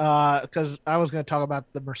this, because I was going to talk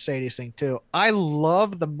about the Mercedes thing too. I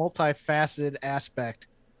love the multifaceted aspect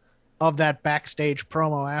of that backstage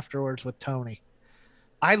promo afterwards with Tony.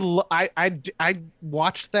 I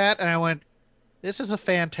watched that and I went, this is a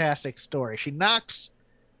fantastic story. She knocks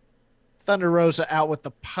Thunder Rosa out with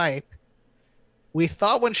the pipe. We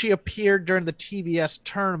thought when she appeared during the TBS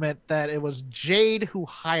tournament that it was Jade who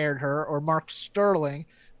hired her or Mark Sterling,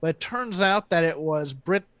 but it turns out that it was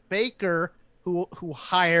Britt Baker who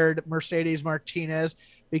hired Mercedes Martinez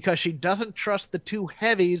because she doesn't trust the 2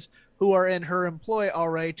 heavies who are in her employ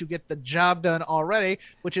already to get the job done already,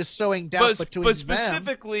 which is sowing doubt between them. But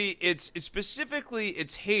specifically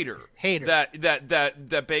it's Hater. Hater.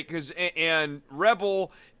 That Baker's and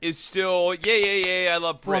Rebel is still I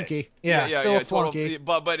love Britt. Flunky. Yeah, still a flunky.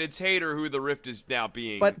 But it's Hater who the rift is now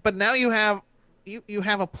being. But now you have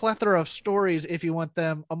a plethora of stories if you want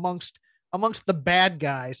them amongst the bad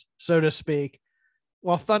guys, so to speak,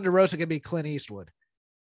 while Thunder Rosa can be Clint Eastwood.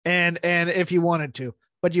 And if you wanted to.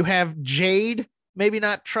 But you have Jade maybe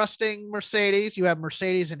not trusting Mercedes. You have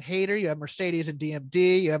Mercedes and Hater. You have Mercedes and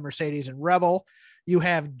DMD. You have Mercedes and Rebel. You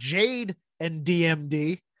have Jade and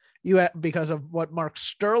DMD. Because of what Mark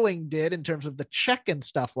Sterling did in terms of the check and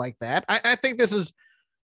stuff like that. I think this is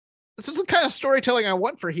the kind of storytelling I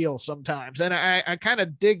want for heels sometimes. And I kind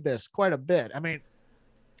of dig this quite a bit. I mean,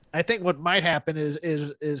 I think what might happen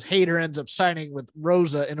is Hater ends up signing with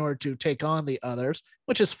Rosa in order to take on the others,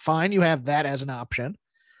 which is fine. You have that as an option.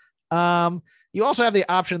 You also have the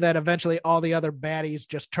option that eventually all the other baddies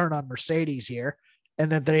just turn on Mercedes here, and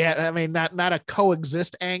that they have, I mean, not a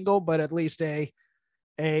coexist angle, but at least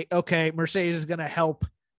okay, Mercedes is going to help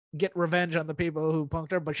get revenge on the people who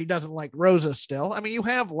punked her, but she doesn't like Rosa still. I mean, you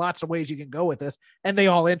have lots of ways you can go with this, and they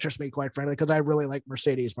all interest me, quite frankly, because I really like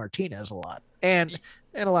Mercedes Martinez a lot, and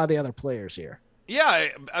a lot of the other players here. Yeah,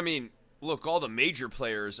 I mean, look, all the major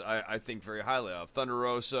players I think very highly of. Thunder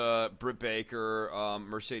Rosa, Britt Baker,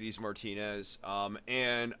 Mercedes Martinez,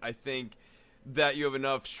 and I think that you have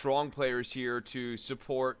enough strong players here to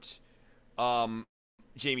support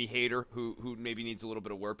Jamie Hayter, who maybe needs a little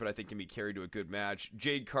bit of work, but I think can be carried to a good match.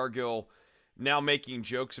 Jade Cargill now making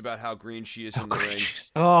jokes about how green she is in the ring.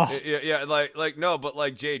 Oh, Yeah, like no, but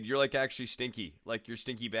like Jade, you're like actually stinky. Like you're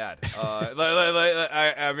stinky bad.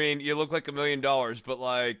 I mean, you look like $1 million, but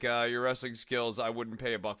like your wrestling skills, I wouldn't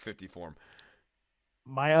pay $1.50 for them.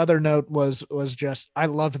 my other note was just I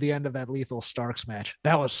loved the end of that Lethal Starks match.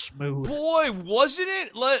 That was smooth. Boy, wasn't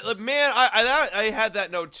it? Man, I had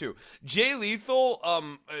that note too. Jay Lethal,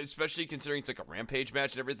 especially considering it's like a Rampage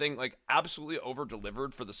match and everything, like absolutely over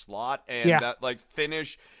delivered for the slot, and that like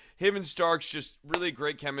finish. Him and Starks, just really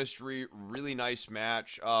great chemistry, really nice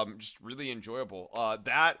match, just really enjoyable.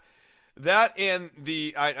 That and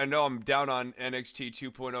I know I'm down on NXT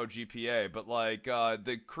 2.0 GPA, but like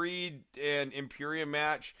the Creed and Imperium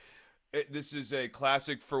match, this is a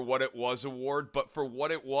classic for what it was award, but for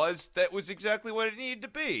what it was, that was exactly what it needed to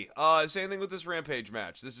be. Same thing with this Rampage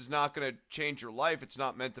match. This is not going to change your life. It's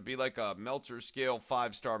not meant to be like a Meltzer scale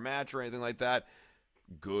 5-star match or anything like that.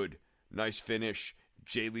 Good. Nice finish.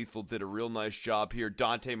 Jay Lethal did a real nice job here.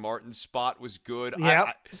 Dante Martin's spot was good. Yep.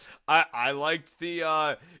 I liked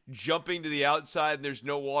the jumping to the outside and there's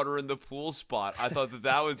no water in the pool spot. I thought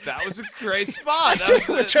that was a great spot.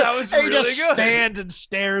 That was really just good. Stands and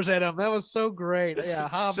stares at him. That was so great.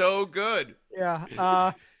 Yeah, so good.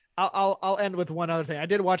 Yeah. I'll end with one other thing. I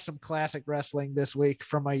did watch some classic wrestling this week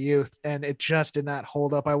from my youth, and it just did not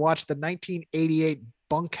hold up. I watched the 1988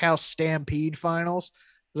 Bunkhouse Stampede finals.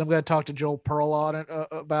 I'm going to talk to Joel Pearl on it,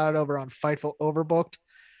 about it over on Fightful Overbooked.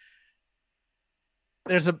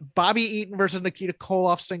 There's a Bobby Eaton versus Nikita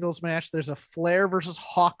Koloff singles match. There's a Flair versus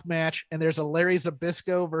Hawk match. And there's a Larry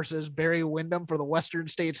Zbyszko versus Barry Windham for the Western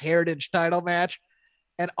States Heritage title match.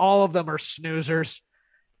 And all of them are snoozers.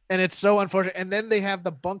 And it's so unfortunate. And then they have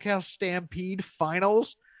the Bunkhouse Stampede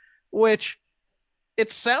finals, which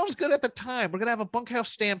it sounds good at the time. We're going to have a Bunkhouse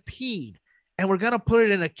Stampede, and we're going to put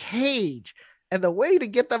it in a cage. And the way to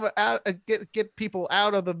get them out, get people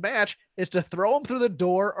out of the match is to throw them through the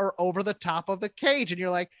door or over the top of the cage. And you're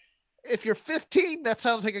like, if you're 15, that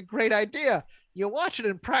sounds like a great idea. You watch it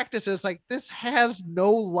in practice, it's like, this has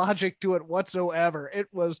no logic to it whatsoever. It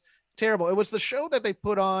was terrible. It was the show that they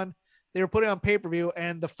put on. They were putting on pay-per-view,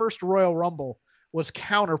 and the first Royal Rumble was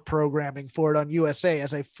counter programming for it on USA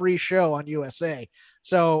as a free show on USA.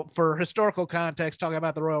 So for historical context, talking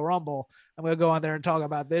about the Royal Rumble, I'm going to go on there and talk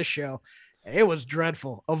about this show. It was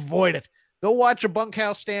dreadful. Avoid it. Go watch a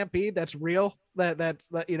Bunkhouse Stampede. That's real. That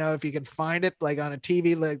if you can find it like on a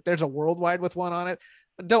TV, like there's a worldwide with one on it.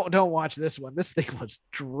 But don't watch this one. This thing was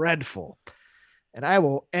dreadful. And I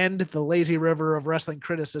will end the lazy river of wrestling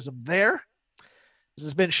criticism there. This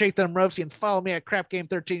has been Shake Them Ropes. You can follow me at Crap Game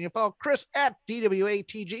 13. You can follow Chris at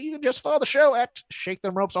DWATG. You can just follow the show at Shake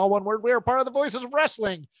Them Ropes, all one word. We are part of the Voices of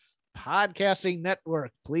Wrestling Podcasting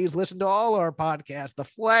Network. Please listen to all our podcasts. The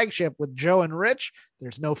Flagship with Joe and Rich.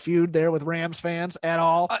 There's no feud there with Rams fans at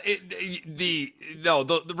all. The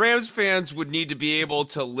Rams fans would need to be able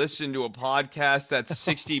to listen to a podcast that's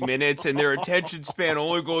 60 minutes and their attention span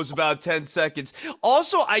only goes about 10 seconds.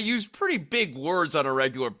 Also, I use pretty big words on a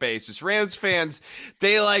regular basis. Rams fans,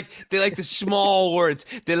 they like the small words.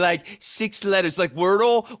 They like 6 letters. Like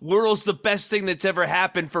Wordle. Wordle's the best thing that's ever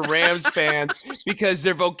happened for Rams fans because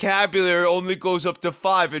their vocabulary only goes up to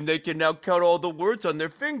 5 and they can now count all the words on their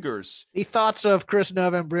fingers. The thoughts of Chris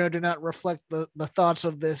Novembrino do not reflect the thoughts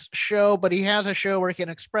of this show, but he has a show where he can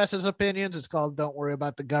express his opinions. It's called Don't Worry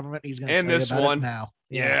About the Government. He's going to tell you about it now.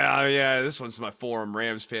 Yeah, this one's my forum,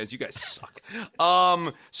 Rams fans. You guys suck.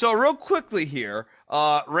 So real quickly here,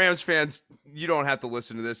 Rams fans, you don't have to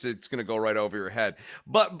listen to this. It's going to go right over your head.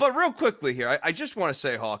 But real quickly here, I just want to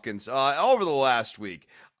say, Hawkins, over the last week,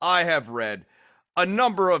 I have read a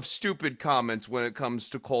number of stupid comments when it comes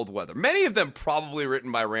to cold weather. Many of them probably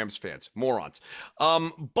written by Rams fans, morons.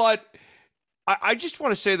 But I just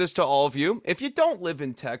want to say this to all of you. If you don't live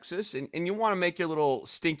in Texas and you want to make your little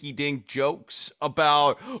stinky dink jokes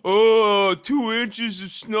about, 2 inches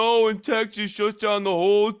of snow in Texas shuts down the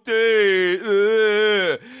whole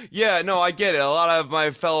day. Yeah, no, I get it. A lot of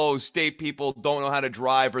my fellow state people don't know how to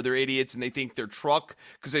drive, or they're idiots and they think their truck,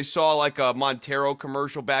 because they saw like a Montero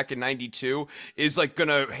commercial back in '92, is like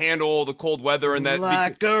gonna handle the cold weather and that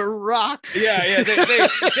like a rock. Yeah,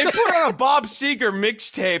 they put on a Bob Seger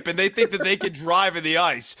mixtape and they think that they can drive in the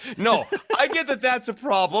ice. No, I get that that's a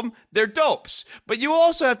problem. They're dopes, but you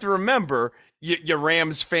also have to remember, you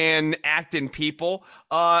Rams fan acting people,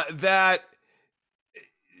 that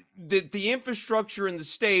the infrastructure in the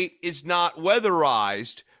state is not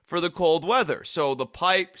weatherized for the cold weather. So the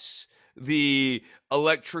pipes, the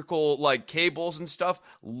electrical like cables and stuff,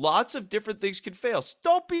 lots of different things can fail. So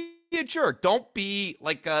don't be a jerk. Don't be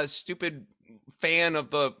like a stupid fan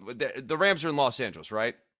of the Rams are in Los Angeles,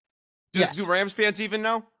 right? Do Rams fans even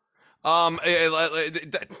know? They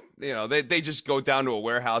just go down to a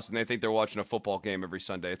warehouse and they think they're watching a football game every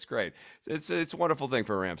Sunday. It's great. It's a wonderful thing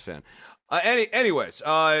for a Rams fan. Anyways,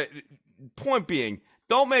 point being,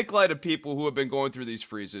 don't make light of people who have been going through these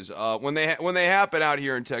freezes. When they happen out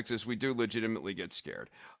here in Texas, we do legitimately get scared.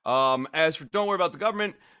 As for Don't Worry About the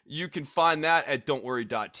Government, you can find that at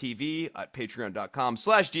don'tworry.tv, at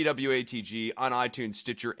patreon.com/DWATG, on iTunes,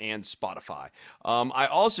 Stitcher, and Spotify. I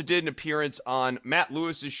also did an appearance on Matt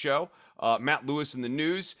Lewis's show, Matt Lewis in the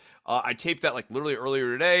News. I taped that like literally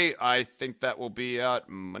earlier today. I think that will be out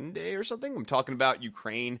Monday or something. I'm talking about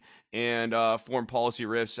Ukraine and foreign policy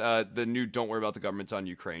risks. The new Don't Worry About the Government's on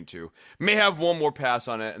Ukraine too. May have one more pass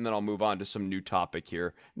on it, and then I'll move on to some new topic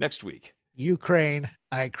here next week. Ukraine,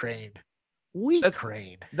 I crane. We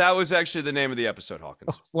crane. That was actually the name of the episode,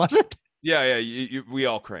 Hawkins. Oh, was it? Yeah, we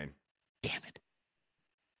all crane. Damn it.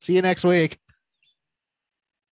 See you next week.